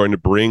everything that you're going to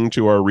bring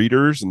to our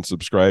readers and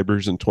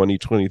subscribers in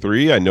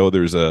 2023. I know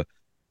there's a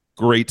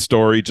great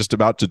story just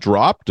about to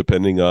drop,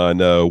 depending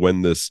on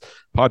when this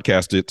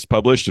podcast gets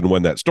published and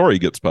when that story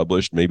gets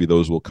published. Maybe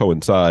those will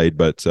coincide,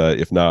 but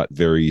if not,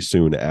 very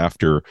soon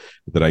after,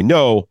 that I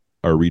know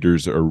our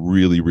readers are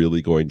really,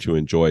 really going to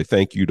enjoy.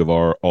 Thank you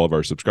to all of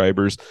our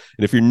subscribers.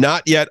 And if you're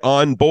not yet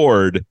on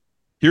board,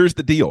 here's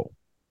the deal.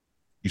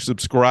 You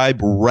subscribe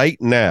right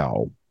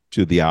now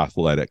to The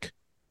Athletic.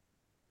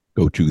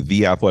 Go to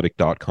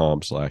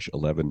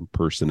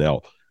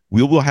theathletic.com/11personnel.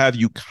 We will have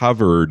you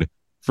covered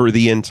for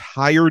the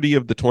entirety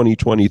of the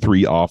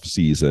 2023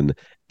 offseason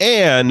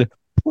and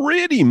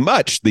pretty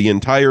much the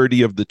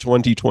entirety of the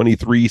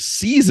 2023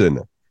 season.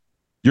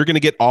 You're going to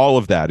get all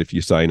of that if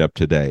you sign up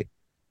today.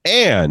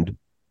 And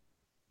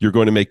you're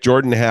going to make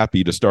Jordan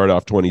happy to start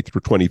off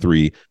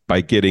 2023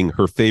 by getting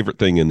her favorite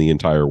thing in the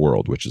entire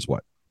world, which is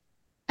what?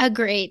 A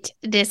great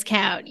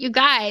discount. You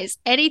guys,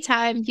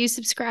 anytime you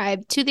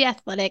subscribe to The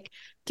Athletic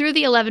through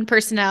the 11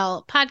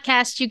 Personnel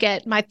podcast, you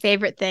get my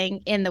favorite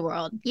thing in the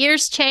world.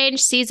 Years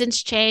change,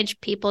 seasons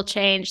change, people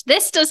change.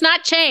 This does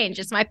not change.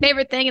 It's my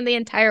favorite thing in the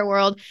entire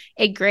world.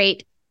 A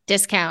great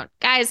discount.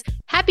 Guys,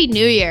 happy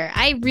New Year.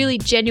 I really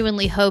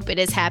genuinely hope it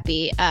is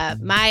happy.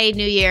 My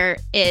New Year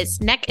is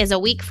a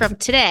week from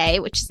today,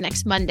 which is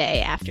next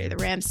Monday after the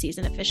Rams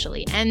season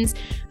officially ends.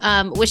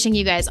 Wishing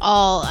you guys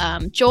all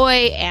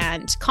joy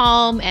and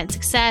calm and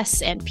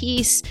success and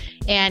peace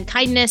and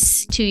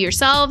kindness to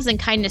yourselves and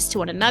kindness to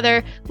one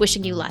another.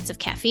 Wishing you lots of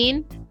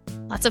caffeine,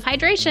 lots of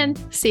hydration.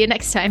 See you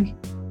next time.